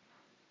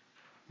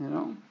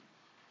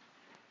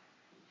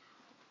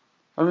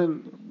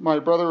 My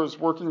brother was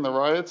working the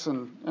riots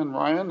in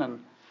Ryan,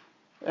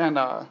 and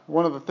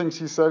one of the things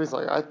he said, he's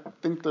like, I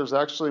think there's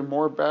actually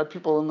more bad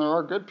people than there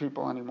are good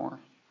people anymore.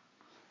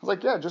 I was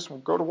like, yeah, just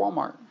go to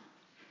Walmart.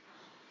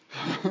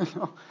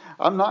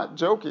 I'm not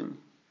joking.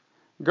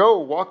 Go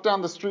walk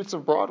down the streets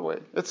of Broadway.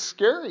 It's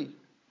scary,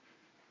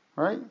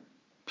 right?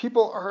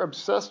 People are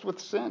obsessed with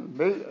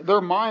sin.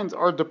 Their minds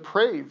are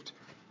depraved.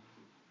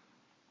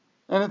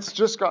 And it's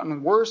just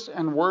gotten worse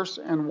and worse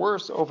and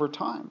worse over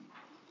time.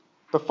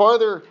 The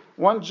farther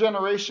one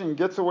generation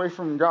gets away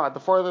from God, the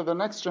farther the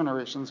next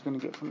generation is going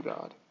to get from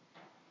God.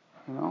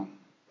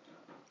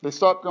 They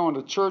stop going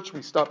to church.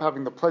 We stop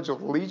having the Pledge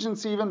of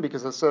Allegiance even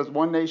because it says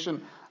one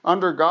nation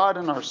under God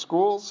in our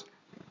schools.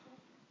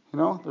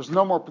 There's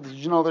no more. Did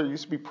you know there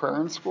used to be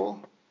prayer in school?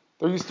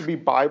 There used to be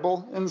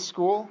Bible in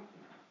school.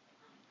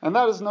 And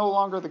that is no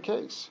longer the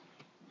case.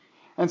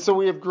 And so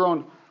we have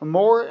grown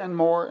more and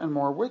more and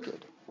more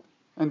wicked.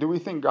 And do we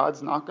think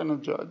God's not going to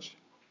judge?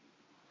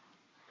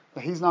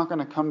 That he's not going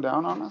to come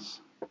down on us?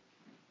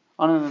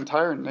 on an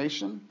entire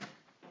nation.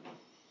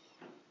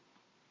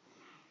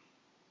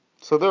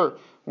 So their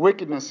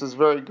wickedness is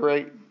very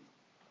great.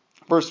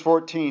 Verse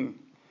 14.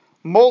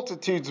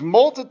 Multitudes,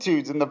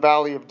 multitudes in the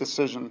valley of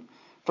decision.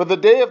 For the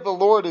day of the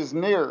Lord is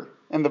near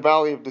in the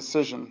valley of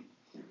decision.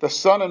 The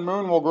sun and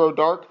moon will grow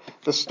dark.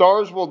 The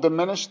stars will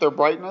diminish their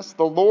brightness.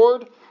 The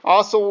Lord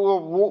also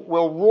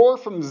will roar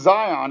from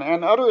Zion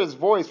and utter his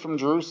voice from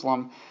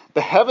Jerusalem.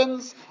 The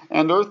heavens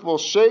and earth will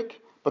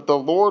shake, but the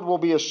Lord will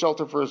be a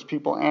shelter for his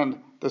people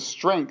and the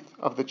strength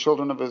of the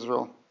children of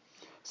Israel.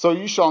 So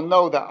you shall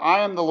know that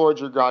I am the Lord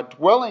your God,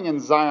 dwelling in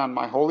Zion,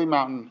 my holy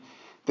mountain.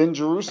 Then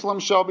Jerusalem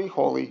shall be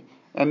holy,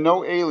 and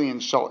no alien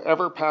shall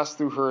ever pass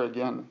through her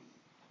again.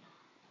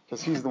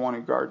 Because he's the one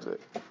who guards it.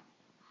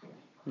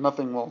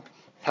 Nothing will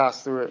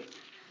pass through it.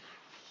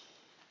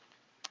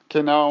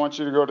 Okay, now I want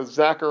you to go to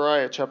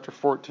Zechariah chapter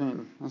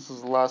 14. This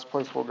is the last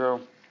place we'll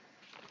go.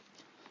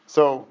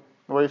 So,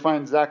 the way you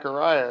find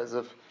Zechariah is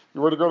if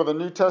you were to go to the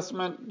New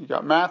Testament, you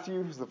got Matthew,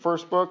 is the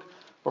first book.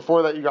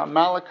 Before that, you got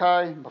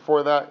Malachi.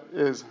 Before that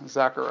is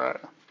Zechariah.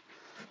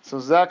 So,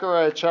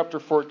 Zechariah chapter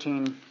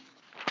 14.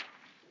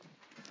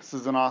 This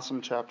is an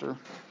awesome chapter.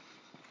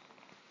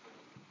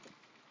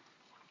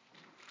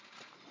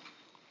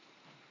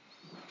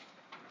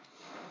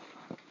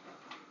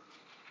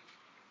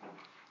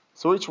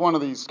 So each one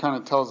of these kind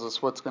of tells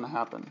us what's going to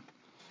happen.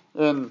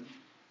 In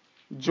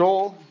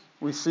Joel,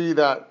 we see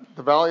that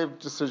the Valley of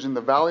Decision,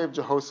 the Valley of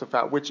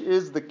Jehoshaphat, which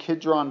is the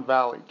Kidron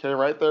Valley, okay,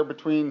 right there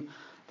between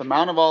the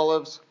Mount of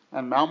Olives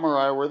and Mount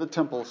Moriah where the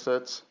temple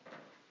sits.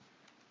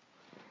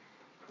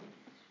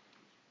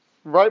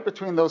 Right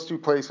between those two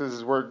places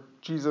is where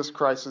Jesus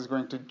Christ is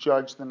going to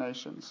judge the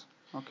nations.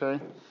 Okay?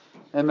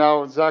 And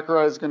now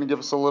Zechariah is going to give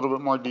us a little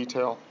bit more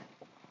detail.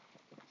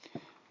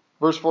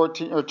 Verse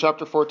 14, or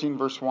chapter 14,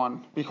 verse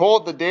 1.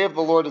 Behold, the day of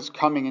the Lord is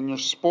coming, and your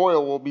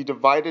spoil will be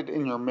divided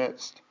in your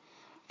midst.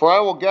 For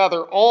I will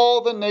gather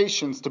all the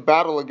nations to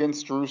battle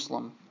against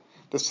Jerusalem.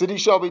 The city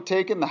shall be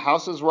taken, the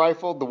houses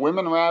rifled, the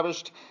women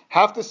ravished.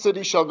 Half the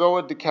city shall go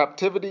into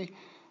captivity,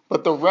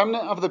 but the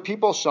remnant of the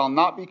people shall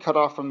not be cut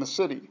off from the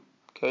city.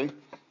 Okay?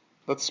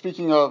 That's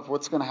speaking of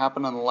what's going to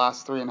happen in the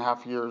last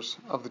 3.5 years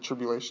of the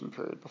tribulation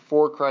period,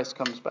 before Christ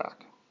comes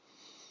back.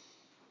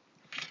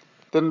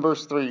 Then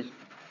verse 3.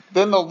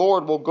 Then the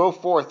Lord will go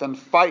forth and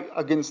fight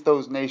against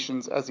those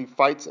nations as he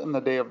fights in the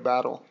day of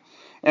battle.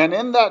 And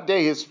in that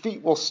day his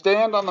feet will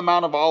stand on the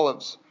Mount of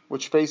Olives,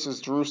 which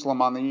faces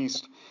Jerusalem on the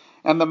east.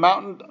 And the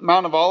Mount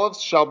of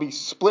Olives shall be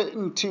split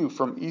in two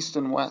from east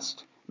and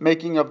west,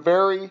 making a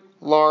very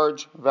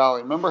large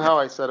valley. Remember how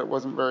I said it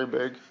wasn't very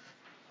big?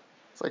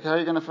 It's like, how are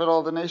you going to fit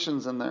all the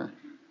nations in there?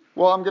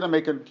 Well, I'm going to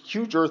make a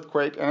huge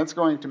earthquake, and it's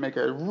going to make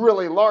a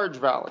really large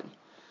valley.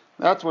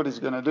 That's what he's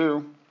going to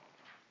do.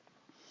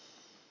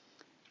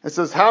 It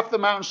says, half the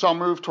mountain shall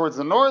move towards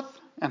the north,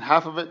 and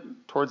half of it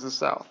towards the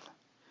south.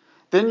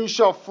 Then you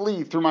shall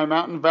flee through my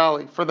mountain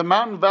valley, for the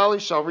mountain valley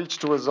shall reach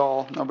to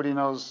Azal. Nobody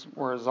knows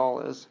where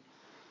Azal is.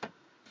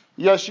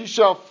 Yes, you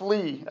shall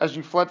flee as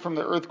you fled from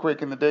the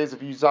earthquake in the days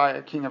of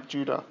Uzziah, king of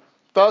Judah.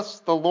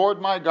 Thus the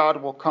Lord my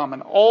God will come,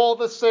 and all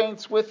the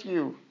saints with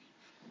you.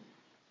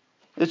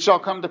 It shall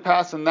come to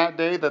pass in that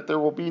day that there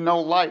will be no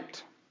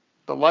light.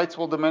 The lights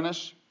will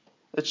diminish.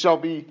 It shall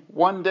be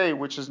one day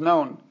which is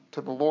known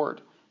to the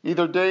Lord.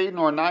 Neither day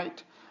nor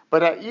night,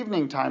 but at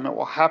evening time it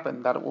will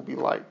happen that it will be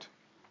light.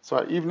 So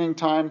at evening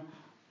time,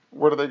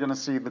 what are they going to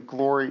see? The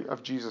glory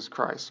of Jesus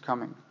Christ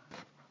coming.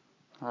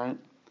 All right?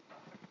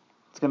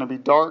 It's going to be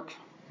dark,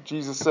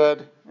 Jesus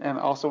said, and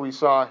also we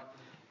saw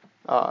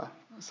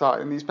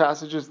in these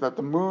passages that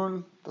the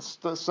moon,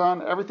 the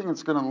sun, everything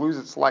is going to lose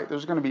its light.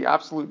 There's going to be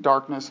absolute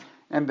darkness,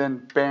 and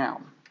then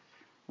bam,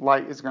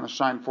 light is going to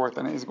shine forth,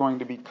 and it is going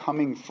to be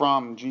coming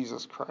from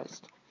Jesus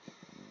Christ.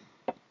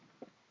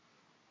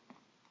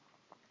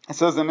 It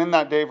says, and in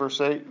that day,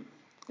 verse 8,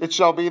 it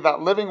shall be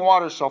that living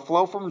waters shall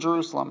flow from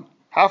Jerusalem,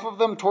 half of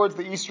them towards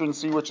the eastern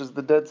sea, which is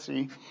the Dead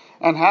Sea,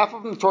 and half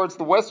of them towards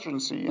the western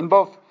sea. In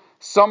both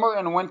summer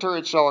and winter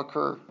it shall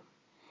occur.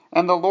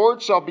 And the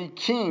Lord shall be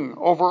king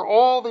over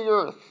all the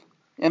earth.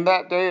 In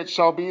that day it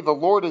shall be, the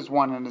Lord is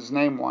one and his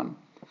name one.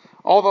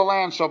 All the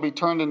land shall be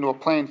turned into a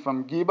plain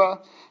from Geba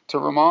to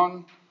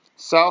Rimmon,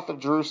 south of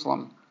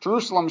Jerusalem.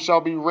 Jerusalem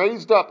shall be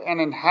raised up and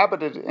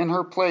inhabited in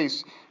her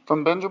place,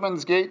 from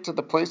Benjamin's gate to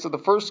the place of the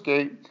first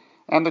gate,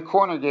 and the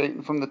corner gate,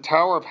 and from the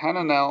tower of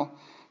Hananel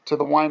to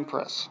the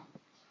winepress.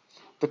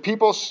 The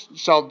people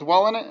shall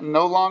dwell in it, and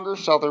no longer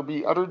shall there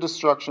be utter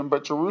destruction,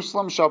 but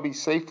Jerusalem shall be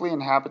safely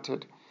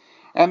inhabited.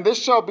 And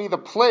this shall be the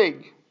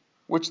plague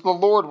which the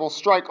Lord will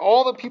strike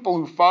all the people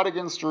who fought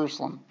against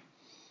Jerusalem.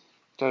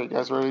 Okay, you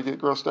guys ready to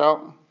get grossed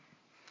out?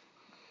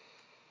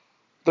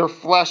 Their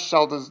flesh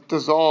shall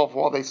dissolve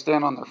while they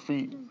stand on their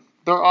feet.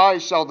 Their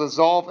eyes shall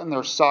dissolve in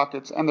their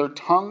sockets, and their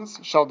tongues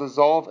shall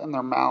dissolve in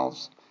their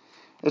mouths.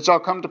 It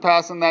shall come to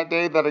pass in that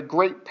day that a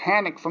great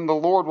panic from the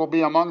Lord will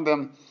be among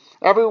them.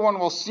 Everyone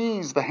will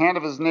seize the hand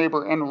of his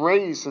neighbor and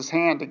raise his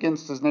hand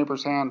against his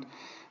neighbor's hand.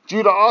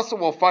 Judah also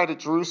will fight at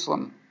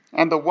Jerusalem.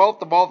 and the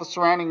wealth of all the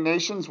surrounding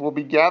nations will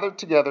be gathered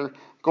together,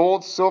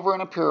 gold, silver,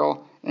 and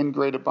apparel in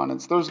great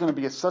abundance. There's going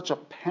to be such a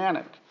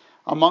panic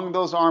among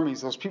those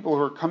armies, those people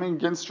who are coming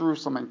against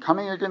Jerusalem and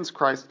coming against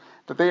Christ,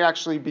 that they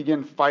actually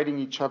begin fighting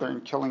each other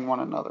and killing one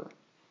another.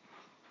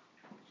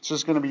 It's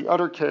just going to be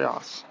utter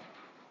chaos.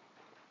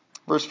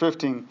 Verse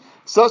 15,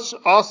 such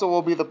also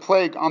will be the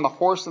plague on the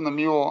horse and the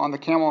mule, on the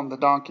camel and the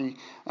donkey,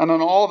 and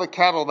on all the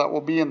cattle that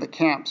will be in the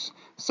camps.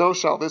 So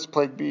shall this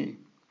plague be.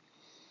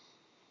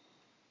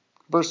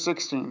 Verse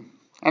 16,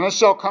 and it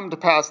shall come to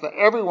pass that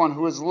everyone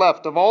who is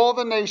left of all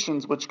the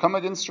nations which come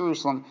against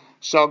Jerusalem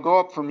shall go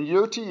up from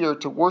year to year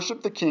to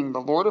worship the King, the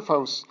Lord of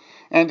hosts,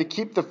 and to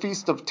keep the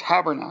Feast of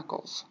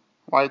Tabernacles.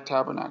 Why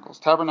tabernacles?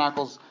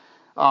 Tabernacles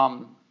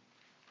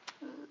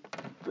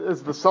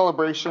is the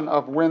celebration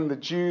of when the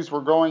Jews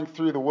were going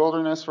through the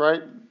wilderness,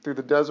 right? Through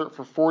the desert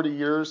for 40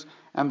 years,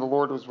 and the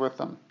Lord was with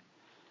them.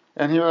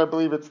 And here I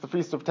believe it's the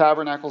Feast of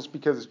Tabernacles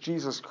because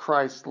Jesus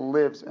Christ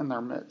lives in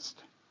their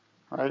midst,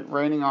 right?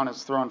 Reigning on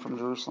his throne from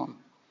Jerusalem.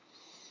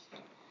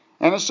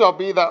 And it shall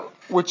be that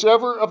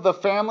whichever of the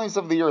families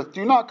of the earth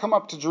do not come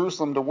up to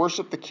Jerusalem to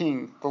worship the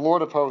King, the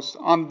Lord of hosts,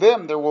 on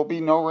them there will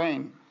be no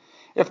rain.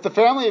 If the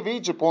family of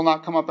Egypt will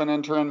not come up and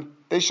enter in,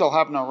 they shall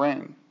have no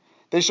rain.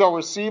 They shall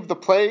receive the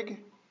plague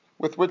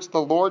with which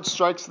the Lord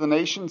strikes the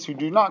nations who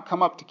do not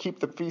come up to keep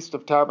the Feast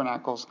of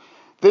Tabernacles.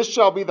 This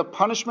shall be the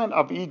punishment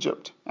of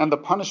Egypt, and the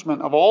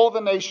punishment of all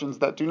the nations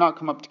that do not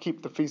come up to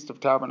keep the Feast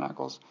of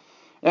Tabernacles.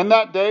 In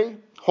that day,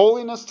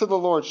 holiness to the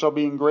Lord shall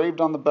be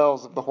engraved on the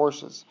bells of the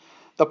horses.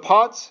 The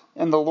pots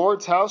in the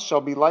Lord's house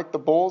shall be like the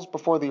bowls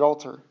before the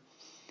altar.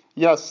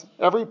 Yes,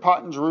 every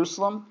pot in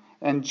Jerusalem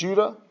and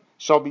Judah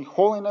shall be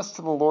holiness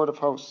to the Lord of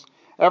hosts.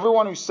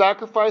 Everyone who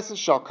sacrifices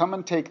shall come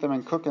and take them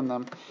and cook in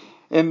them.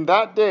 In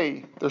that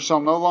day there shall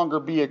no longer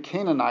be a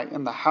Canaanite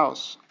in the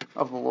house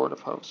of the Lord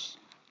of hosts.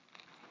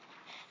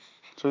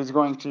 So he's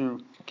going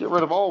to get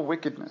rid of all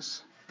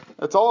wickedness.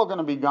 It's all going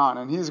to be gone,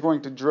 and he's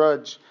going to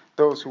judge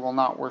those who will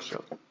not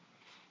worship.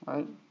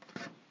 Right?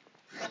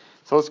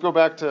 So let's go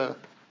back to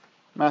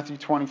Matthew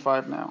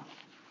 25 now.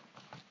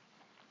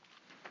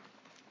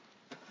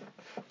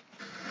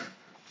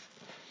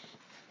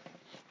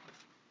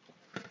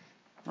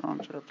 Wrong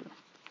chapter.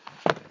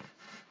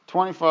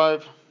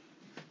 25,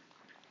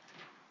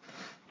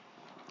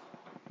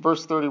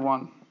 verse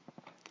 31. It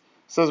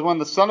says, when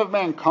the Son of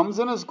Man comes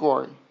in his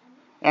glory,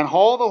 and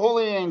all the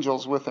holy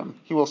angels with him,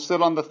 he will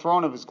sit on the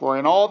throne of his glory,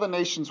 and all the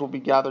nations will be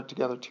gathered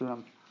together to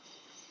him.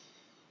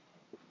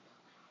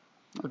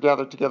 Or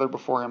gathered together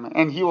before him.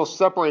 And he will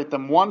separate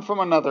them one from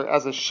another,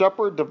 as a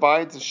shepherd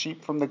divides the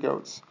sheep from the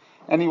goats.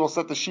 And he will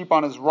set the sheep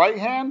on his right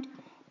hand,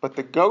 but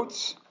the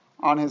goats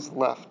on his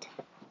left.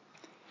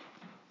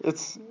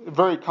 It's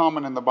very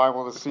common in the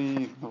Bible to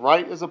see the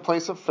right is a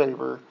place of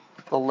favor,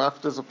 the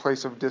left is a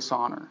place of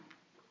dishonor.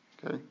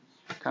 Okay,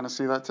 kind of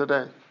see that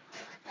today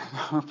in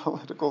our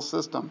political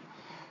system.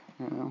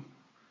 You know.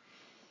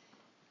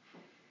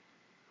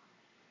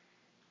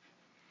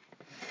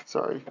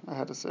 Sorry, I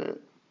had to say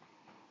it.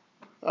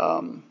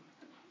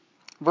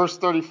 Verse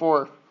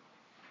 34.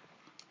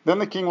 Then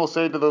the king will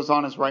say to those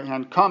on his right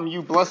hand, come,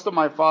 you blessed of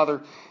my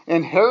Father,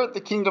 inherit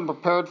the kingdom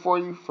prepared for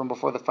you from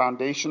before the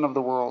foundation of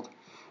the world.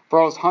 For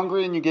I was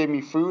hungry, and you gave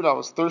me food. I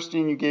was thirsty,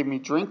 and you gave me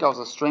drink. I was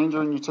a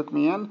stranger, and you took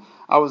me in.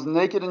 I was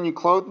naked, and you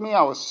clothed me.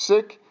 I was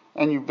sick,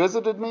 and you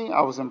visited me. I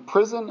was in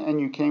prison,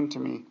 and you came to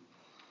me.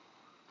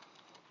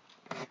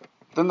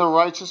 Then the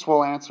righteous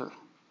will answer,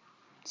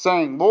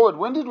 saying, Lord,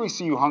 when did we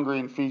see you hungry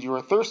and feed you,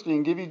 or thirsty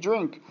and give you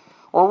drink?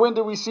 Or when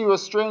did we see you a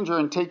stranger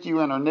and take you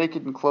in, or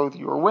naked and clothe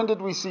you? Or when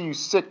did we see you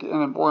sick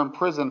or in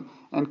prison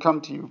and come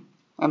to you?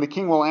 And the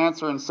king will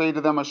answer and say to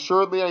them,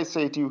 assuredly I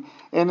say to you,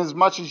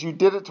 inasmuch as you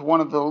did it to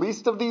one of the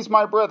least of these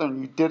my brethren,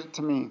 you did it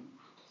to me.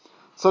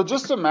 So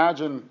just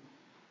imagine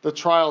the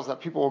trials that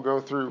people will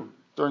go through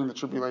during the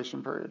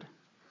tribulation period.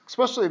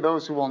 Especially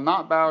those who will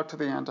not bow to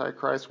the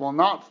Antichrist, will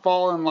not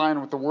fall in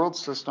line with the world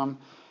system.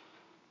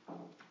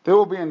 They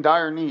will be in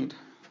dire need.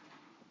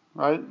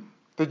 Right?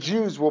 The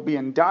Jews will be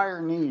in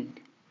dire need.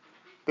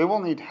 They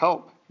will need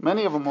help.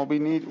 Many of them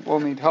will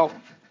need help.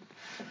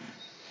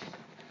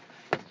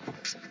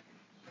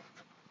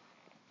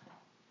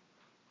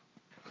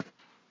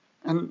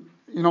 And,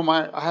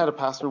 I had a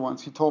pastor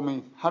once. He told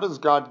me, how does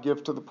God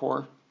give to the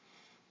poor?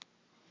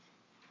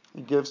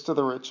 He gives to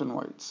the rich and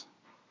waits.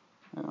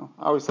 I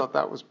always thought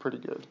that was pretty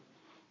good.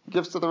 He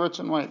gives to the rich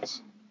and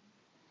waits.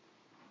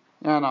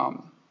 And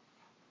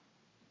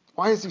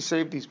why has he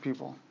saved these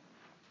people?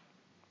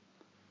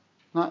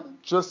 Not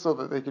just so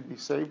that they could be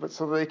saved, but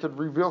so that they could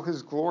reveal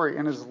his glory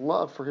and his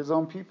love for his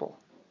own people.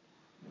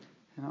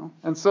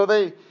 And so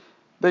they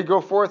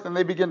go forth and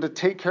they begin to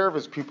take care of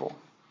his people.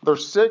 They're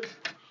sick,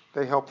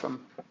 they help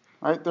them.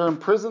 Right? They're in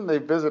prison, they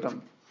visit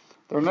them.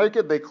 They're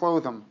naked, they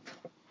clothe them.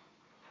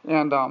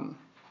 And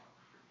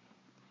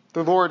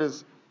the Lord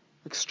is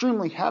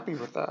extremely happy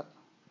with that.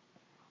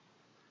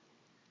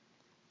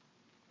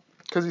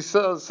 Because he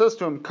says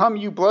to him, come,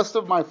 you blessed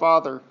of my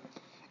Father,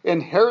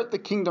 inherit the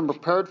kingdom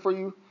prepared for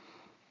you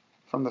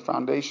from the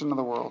foundation of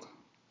the world.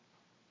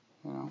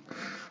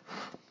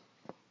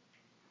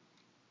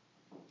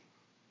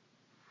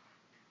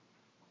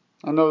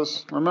 And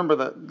remember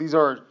that these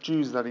are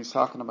Jews that he's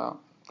talking about,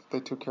 that they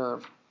took care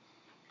of.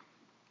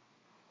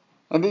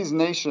 And these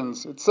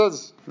nations, it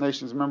says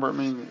nations, remember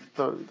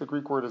the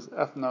Greek word is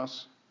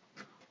ethnos.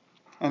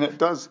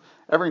 And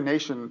every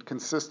nation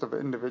consists of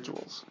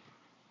individuals.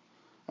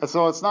 And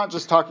so it's not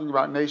just talking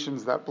about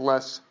nations that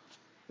bless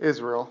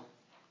Israel,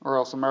 or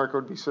else America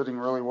would be sitting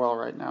really well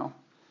right now.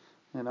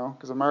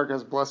 Because America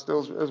has blessed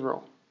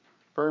Israel,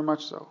 very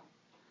much so.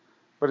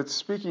 But it's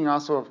speaking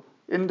also of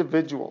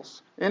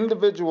individuals.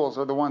 Individuals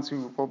are the ones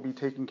who will be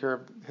taking care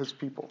of his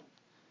people.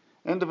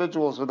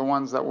 Individuals are the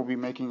ones that will be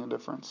making a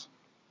difference.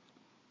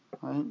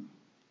 Right?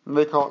 And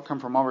they come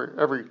from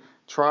every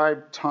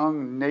tribe,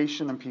 tongue,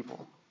 nation, and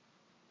people.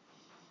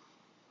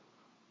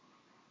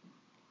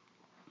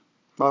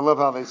 But I love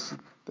how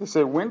they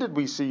say, "When did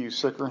we see you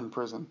sick or in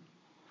prison?"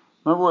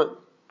 Remember what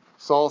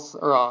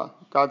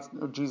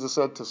Jesus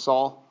said to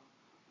Saul,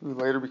 who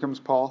later becomes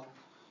Paul?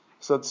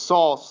 He said,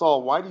 "Saul,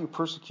 Saul, why do you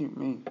persecute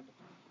me?"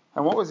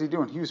 And what was he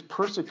doing? He was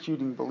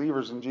persecuting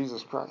believers in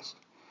Jesus Christ.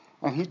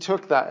 And he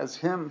took that as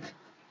him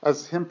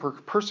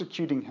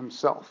persecuting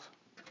himself.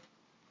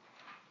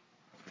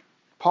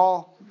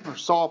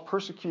 Saul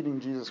persecuting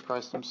Jesus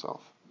Christ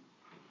himself.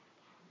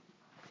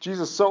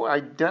 Jesus so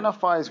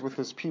identifies with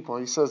his people.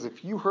 He says,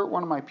 if you hurt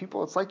one of my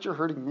people, it's like you're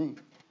hurting me.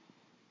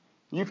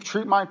 You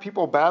treat my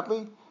people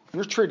badly,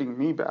 you're treating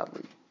me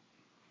badly.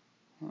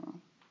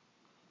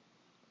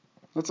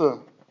 It's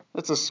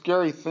a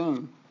scary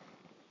thing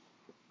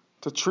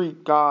to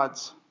treat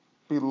God's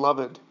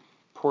beloved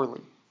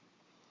poorly.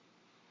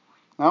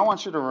 And I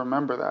want you to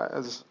remember that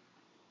as,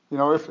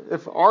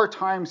 if our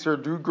times here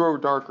do grow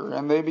darker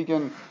and they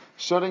begin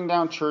shutting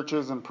down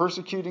churches and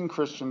persecuting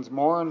Christians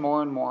more and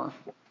more and more,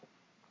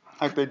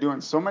 like they do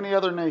in so many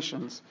other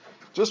nations,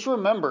 just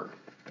remember,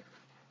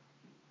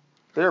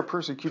 they are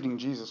persecuting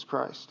Jesus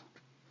Christ.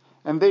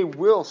 And they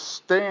will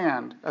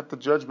stand at the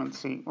judgment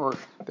seat, or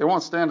they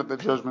won't stand at the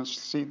judgment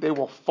seat, they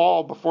will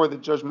fall before the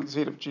judgment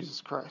seat of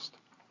Jesus Christ.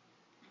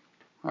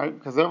 Right?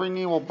 Because every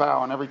knee will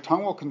bow and every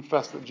tongue will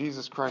confess that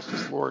Jesus Christ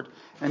is Lord,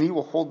 and he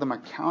will hold them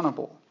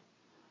accountable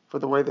for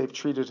the way they've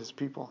treated his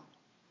people.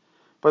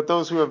 But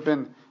those who have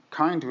been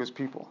kind to his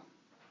people,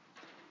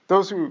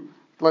 those who,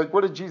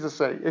 what did Jesus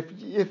say?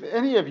 If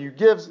any of you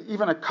gives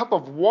even a cup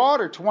of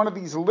water to one of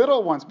these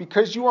little ones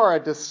because you are a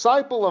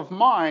disciple of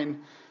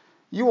mine,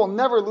 you will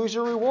never lose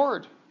your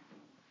reward.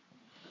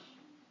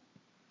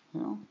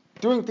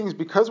 Doing things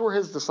because we're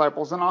his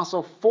disciples and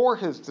also for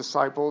his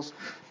disciples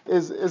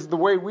is the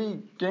way we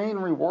gain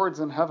rewards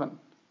in heaven.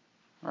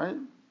 Right?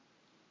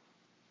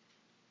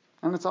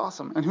 And it's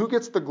awesome. And who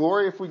gets the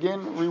glory if we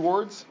gain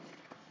rewards?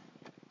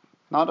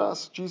 Not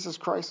us. Jesus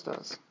Christ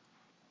does.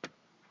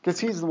 Because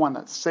he's the one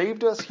that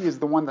saved us. He is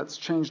the one that's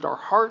changed our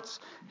hearts.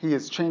 He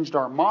has changed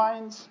our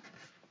minds.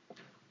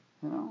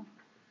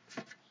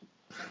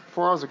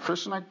 Before I was a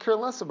Christian, I could care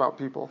less about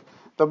people.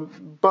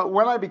 But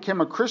when I became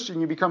a Christian,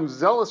 you become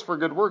zealous for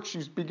good works.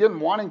 You begin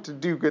wanting to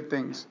do good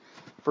things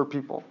for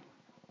people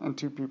and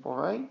to people,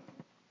 right?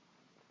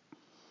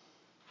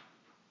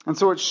 And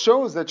so it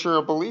shows that you're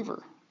a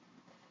believer.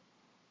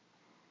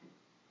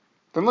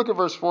 Then look at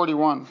verse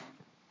 41.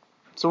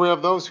 So we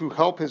have those who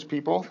help his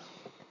people,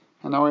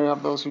 and now we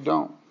have those who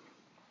don't.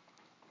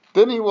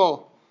 Then he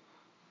will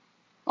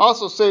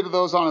also say to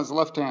those on his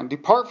left hand,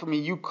 "Depart from me,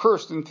 you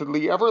cursed, into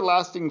the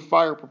everlasting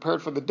fire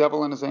prepared for the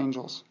devil and his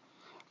angels.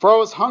 For I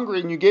was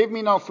hungry, and you gave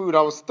me no food.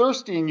 I was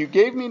thirsty, and you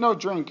gave me no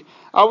drink.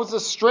 I was a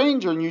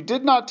stranger, and you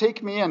did not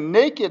take me in.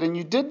 Naked, and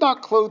you did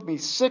not clothe me.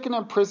 Sick and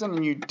in prison,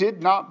 and you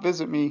did not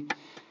visit me."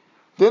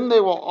 Then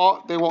they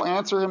will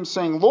answer him,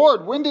 saying,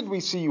 "Lord, when did we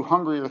see you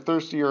hungry or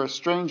thirsty or a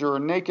stranger or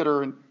naked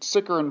or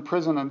sick or in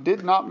prison and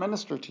did not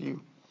minister to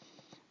you?"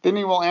 Then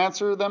he will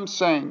answer them,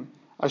 saying,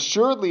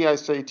 "Assuredly I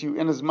say to you,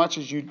 inasmuch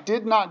as you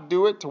did not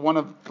do it to one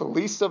of the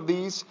least of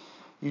these,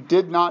 you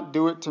did not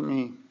do it to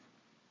me.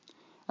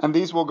 And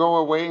these will go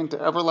away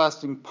into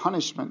everlasting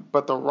punishment,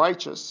 but the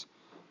righteous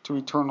to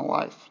eternal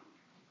life."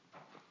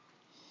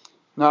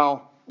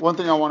 Now, one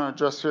thing I want to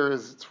address here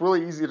is it's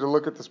really easy to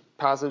look at this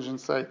passage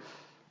and say,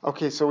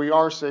 okay, so we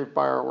are saved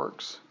by our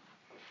works.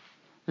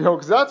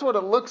 Because that's what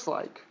it looks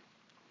like.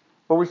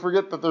 But we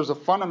forget that there's a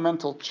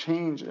fundamental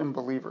change in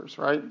believers,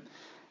 right?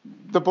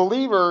 The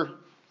believer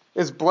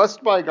is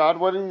blessed by God.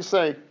 What did he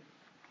say?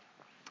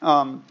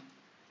 Where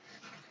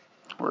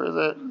is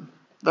it?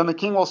 Then the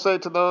king will say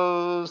to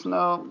those,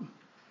 the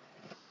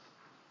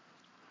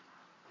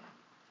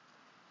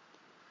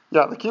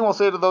king will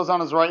say to those on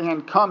his right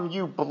hand, "Come,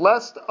 you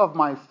blessed of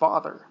my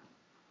Father.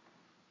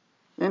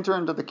 Enter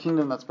into the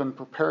kingdom that's been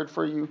prepared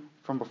for you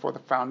from before the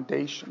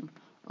foundation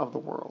of the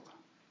world."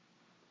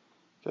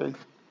 Okay?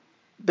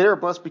 They are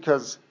blessed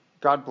because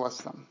God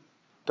blessed them.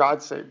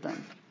 God saved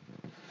them.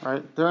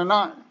 Right? They're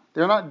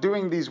not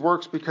doing these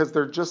works because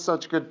they're just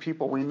such good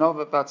people. We know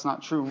that that's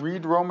not true.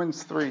 Read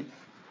Romans 3.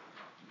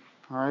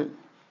 All right?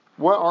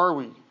 What are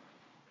we?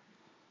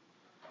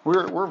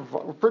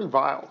 We're pretty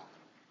vile.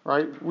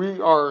 right? We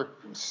are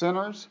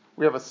sinners.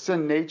 We have a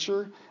sin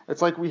nature.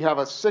 It's like we have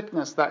a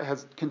sickness that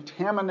has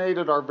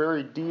contaminated our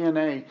very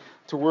DNA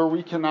to where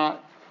we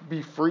cannot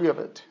be free of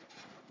it.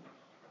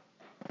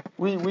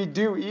 We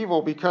do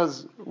evil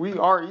because we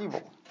are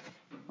evil,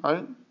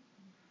 right?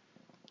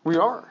 We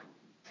are.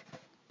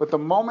 But the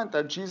moment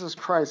that Jesus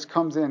Christ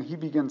comes in, he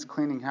begins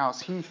cleaning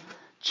house. He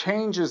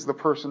changes the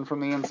person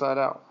from the inside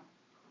out,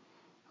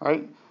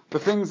 right? The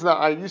things that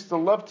I used to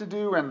love to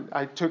do, and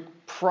I took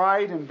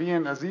pride in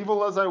being as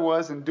evil as I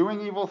was and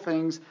doing evil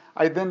things,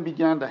 I then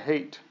began to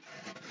hate.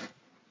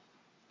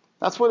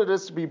 That's what it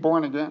is to be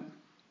born again.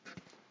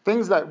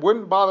 Things that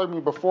wouldn't bother me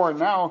before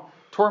now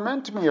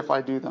torment me if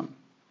I do them.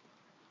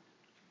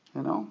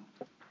 You know?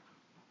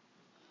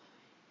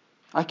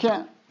 I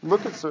can't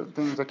look at certain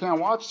things. I can't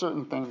watch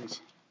certain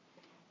things.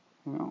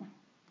 You know?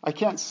 I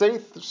can't say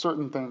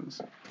certain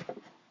things.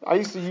 I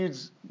used to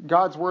use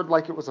God's word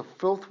like it was a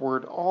filth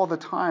word all the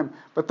time.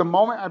 But the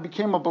moment I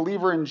became a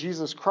believer in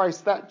Jesus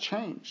Christ, that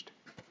changed.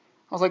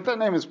 I was like, that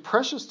name is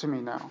precious to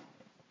me now.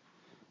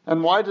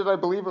 And why did I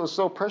believe it was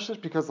so precious?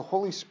 Because the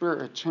Holy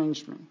Spirit had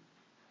changed me.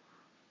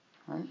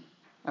 Right?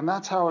 And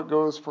that's how it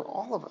goes for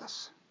all of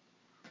us.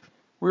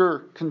 We're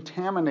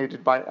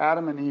contaminated by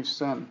Adam and Eve's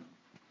sin.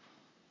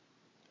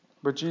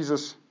 But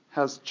Jesus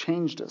has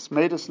changed us,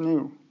 made us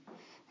new.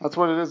 That's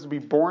what it is to be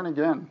born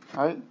again,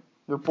 right?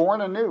 You're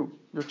born anew.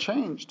 You're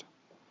changed.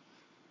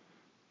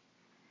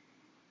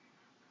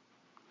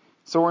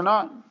 So we're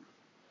not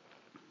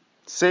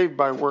saved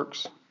by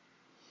works.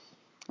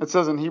 It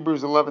says in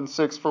Hebrews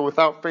 11:6, for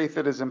without faith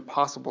it is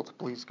impossible to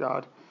please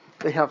God.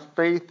 They have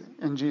faith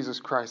in Jesus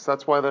Christ.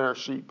 That's why they are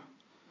sheep.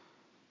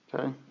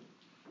 Okay?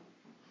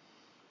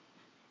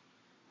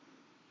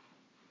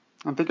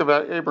 And think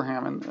about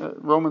Abraham in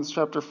Romans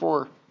chapter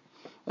 4.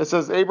 It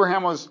says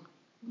Abraham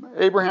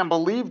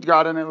believed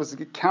God and it was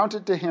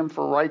counted to him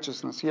for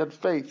righteousness. He had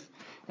faith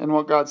in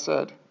what God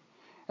said.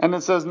 And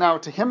it says, now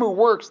to him who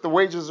works, the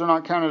wages are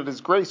not counted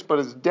as grace, but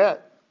as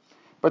debt.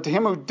 But to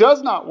him who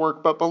does not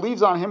work, but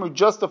believes on him who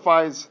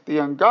justifies the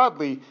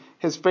ungodly,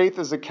 his faith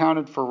is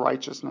accounted for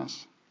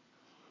righteousness.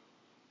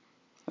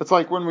 It's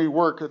like when we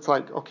work, it's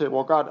like, okay,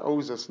 well, God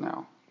owes us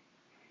now.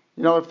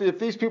 You know, if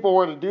these people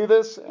were to do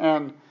this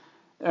and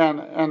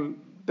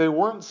they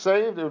weren't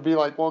saved, it would be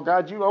like, well,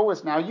 God, you owe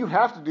us now. You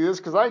have to do this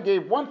because I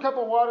gave 1 cup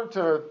of water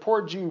to a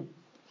poor Jew,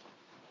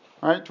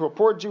 right? To a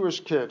poor Jewish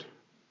kid.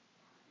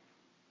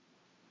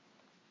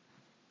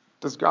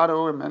 Does God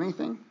owe him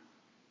anything?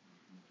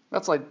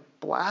 That's like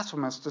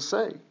blasphemous to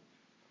say.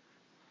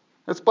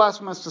 It's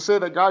blasphemous to say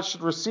that God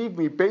should receive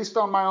me based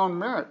on my own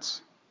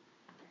merits.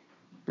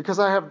 Because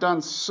I have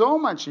done so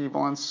much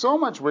evil and so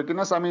much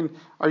wickedness. I mean,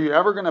 are you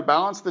ever going to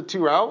balance the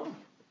two out?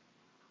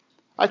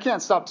 I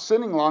can't stop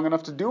sinning long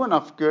enough to do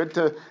enough good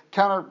to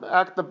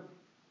counteract the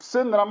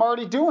sin that I'm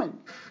already doing.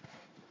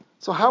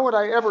 So how would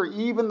I ever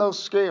even those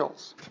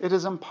scales? It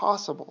is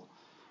impossible.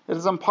 It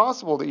is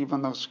impossible to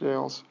even those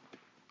scales.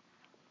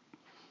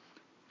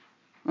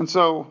 And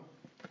so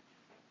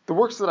the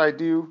works that I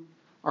do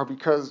are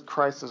because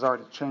Christ has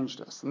already changed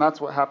us. And that's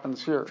what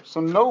happens here. So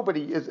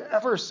nobody is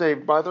ever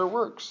saved by their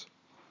works.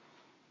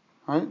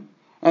 Right?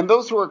 And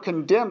those who are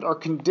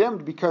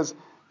condemned because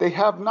they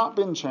have not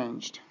been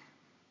changed.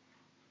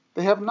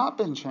 They have not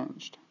been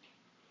changed.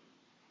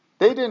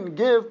 They didn't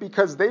give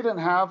because they didn't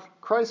have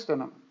Christ in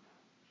them.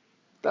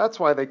 That's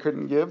why they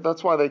couldn't give.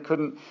 That's why they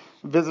couldn't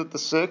visit the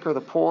sick or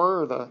the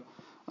poor or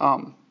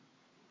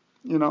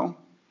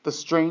the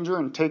stranger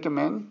and take him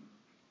in.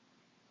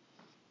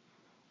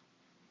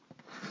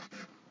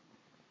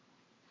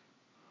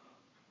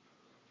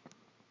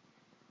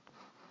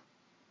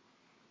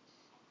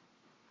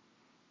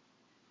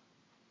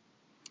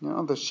 You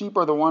know, the sheep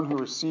are the one who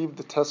received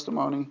the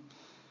testimony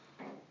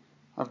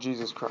of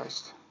Jesus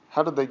Christ.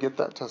 How did they get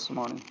that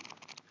testimony?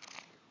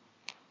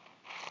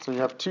 So you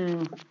have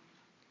 2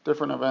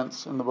 different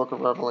events in the book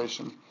of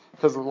Revelation.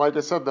 Because like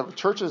I said, the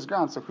church is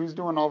gone, so who's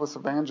doing all this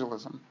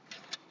evangelism?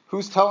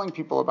 Who's telling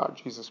people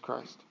about Jesus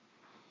Christ?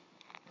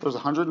 There's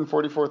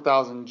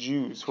 144,000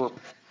 Jews who are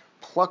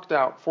plucked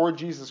out for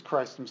Jesus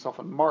Christ himself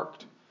and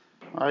marked.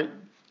 Right?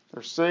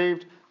 They're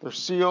saved, they're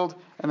sealed,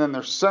 and then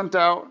they're sent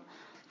out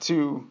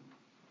to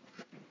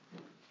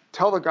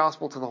tell the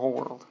gospel to the whole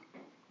world.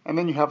 And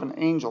then you have an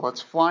angel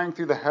that's flying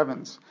through the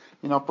heavens,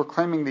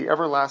 proclaiming the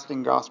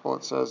everlasting gospel,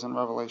 it says in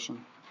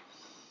Revelation.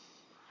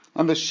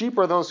 And the sheep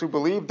are those who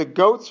believe. The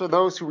goats are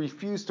those who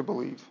refuse to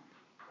believe.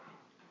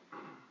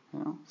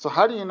 So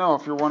how do you know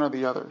if you're one or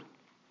the other?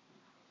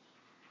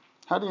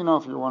 How do you know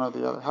if you're one or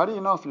the other? How do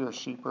you know if you're a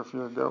sheep or if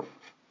you're a goat?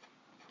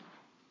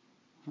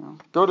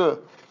 Go to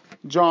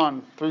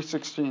John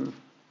 3:16.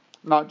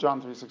 Not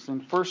John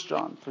 3:16. 1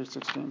 John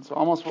 3:16. So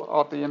almost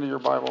at the end of your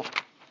Bible.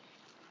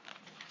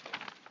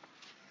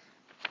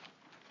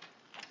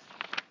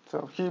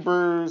 So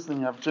Hebrews,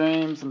 then you have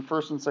James, and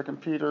 1 and 2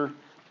 Peter,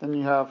 then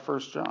you have 1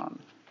 John.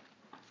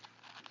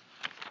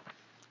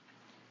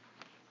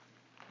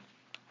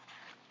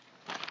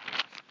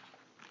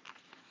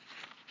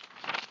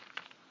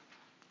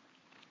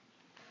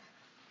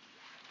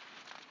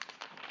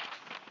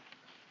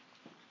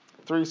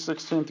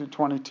 3:16 through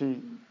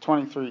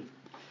 23. It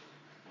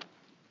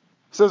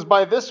says,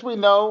 "By this we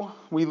know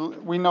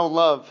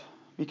love,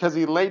 because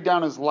he laid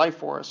down his life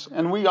for us,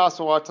 and we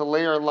also ought to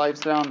lay our lives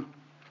down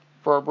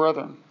for our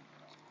brethren.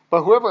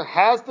 But whoever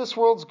has this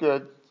world's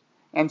good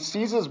and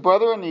sees his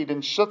brother in need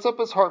and shuts up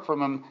his heart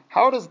from him,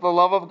 how does the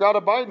love of God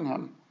abide in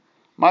him?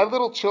 My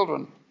little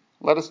children,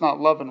 let us not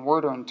love in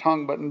word or in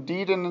tongue, but in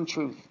deed and in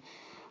truth.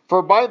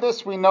 For by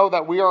this we know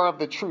that we are of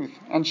the truth,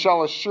 and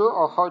shall assure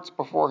our hearts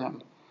before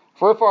him.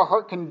 For if our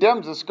heart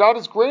condemns us, God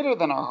is greater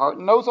than our heart,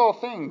 and knows all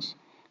things.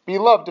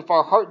 Beloved, if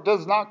our heart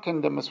does not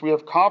condemn us, we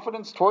have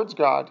confidence towards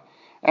God,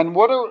 and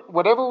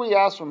whatever we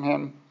ask from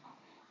him,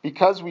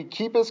 because we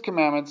keep his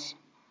commandments,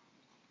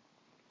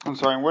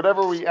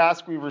 whatever we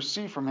ask we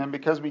receive from him,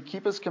 because we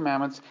keep his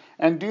commandments,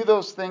 and do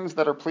those things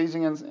that are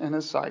pleasing in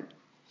his sight.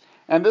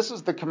 And this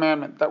is the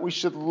commandment, that we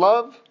should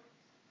believe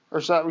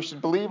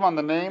on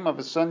the name of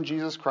his Son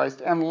Jesus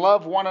Christ, and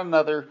love one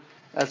another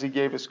as he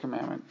gave his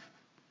commandment."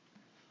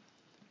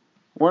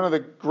 One of the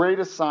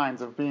greatest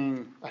signs of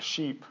being a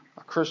sheep,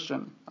 a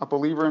Christian, a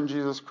believer in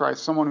Jesus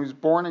Christ, someone who's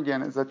born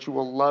again, is that you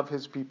will love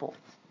his people.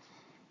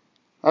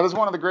 That is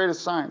one of the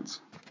greatest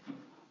signs.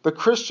 The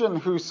Christian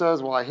who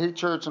says, "Well, I hate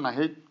church and I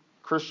hate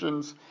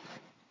Christians,"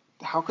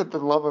 how could the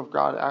love of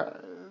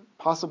God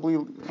possibly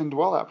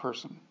indwell that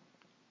person?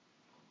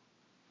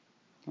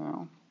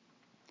 And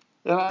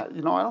I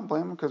don't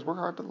blame them, because we're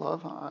hard to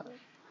love.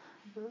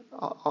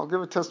 I'll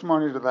give a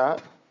testimony to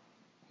that.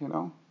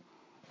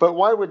 But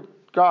why would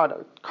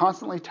God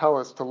constantly tell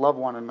us to love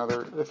one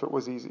another if it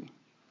was easy?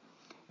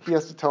 He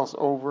has to tell us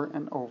over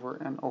and over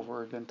and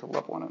over again to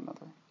love one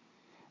another.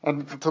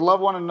 And to love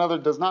one another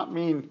does not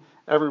mean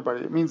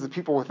everybody. It means the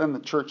people within the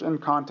church in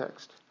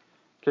context.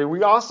 Okay,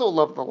 we also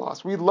love the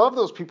lost. We love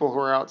those people who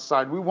are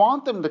outside. We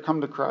want them to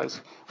come to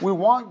Christ. We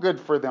want good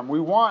for them. We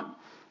want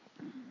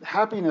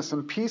happiness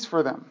and peace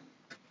for them.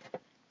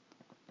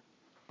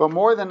 But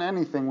more than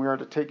anything, we are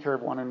to take care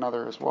of one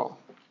another as well.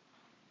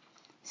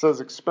 It says,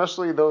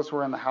 especially those who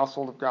are in the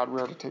household of God, we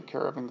are to take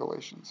care of in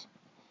Galatians.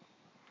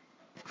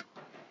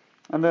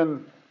 And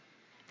then,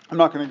 I'm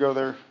not going to go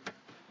there,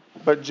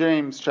 but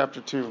James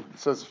chapter 2, it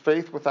says,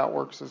 faith without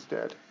works is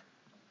dead.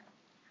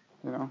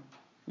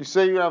 You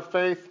say you have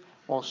faith,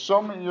 well,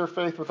 show me your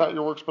faith without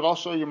your works, but I'll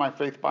show you my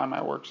faith by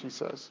my works, he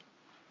says.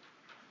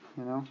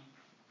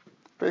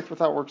 Faith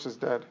without works is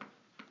dead.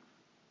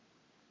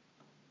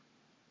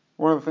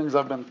 One of the things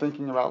I've been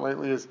thinking about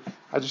lately is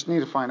I just need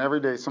to find every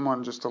day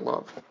someone just to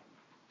love.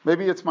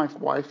 Maybe it's my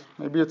wife,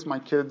 maybe it's my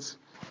kids,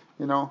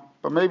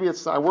 but maybe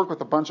I work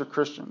with a bunch of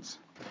Christians.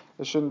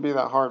 It shouldn't be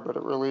that hard, but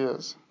it really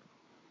is,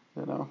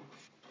 and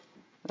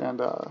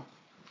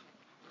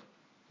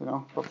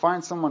but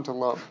find someone to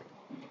love.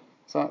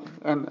 So,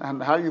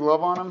 and how you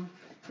love on them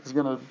is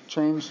going to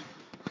change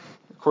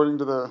according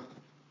to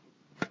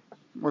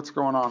what's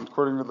going on,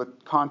 according to the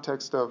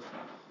context of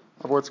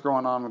what's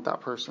going on with that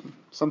person.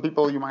 Some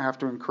people you might have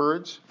to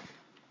encourage.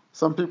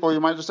 Some people you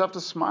might just have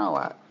to smile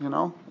at,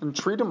 and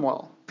treat them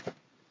well.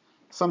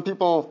 Some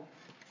people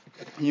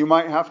you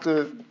might have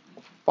to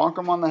bonk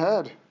them on the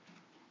head,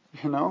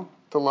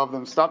 to love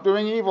them. Stop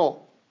doing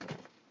evil.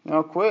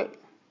 Quit.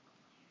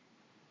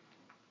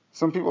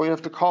 Some people you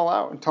have to call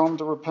out and tell them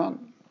to repent.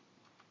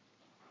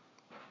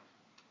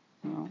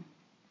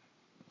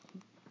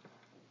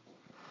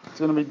 It's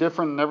going to be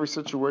different in every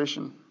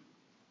situation.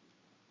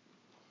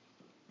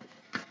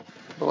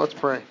 But let's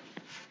pray.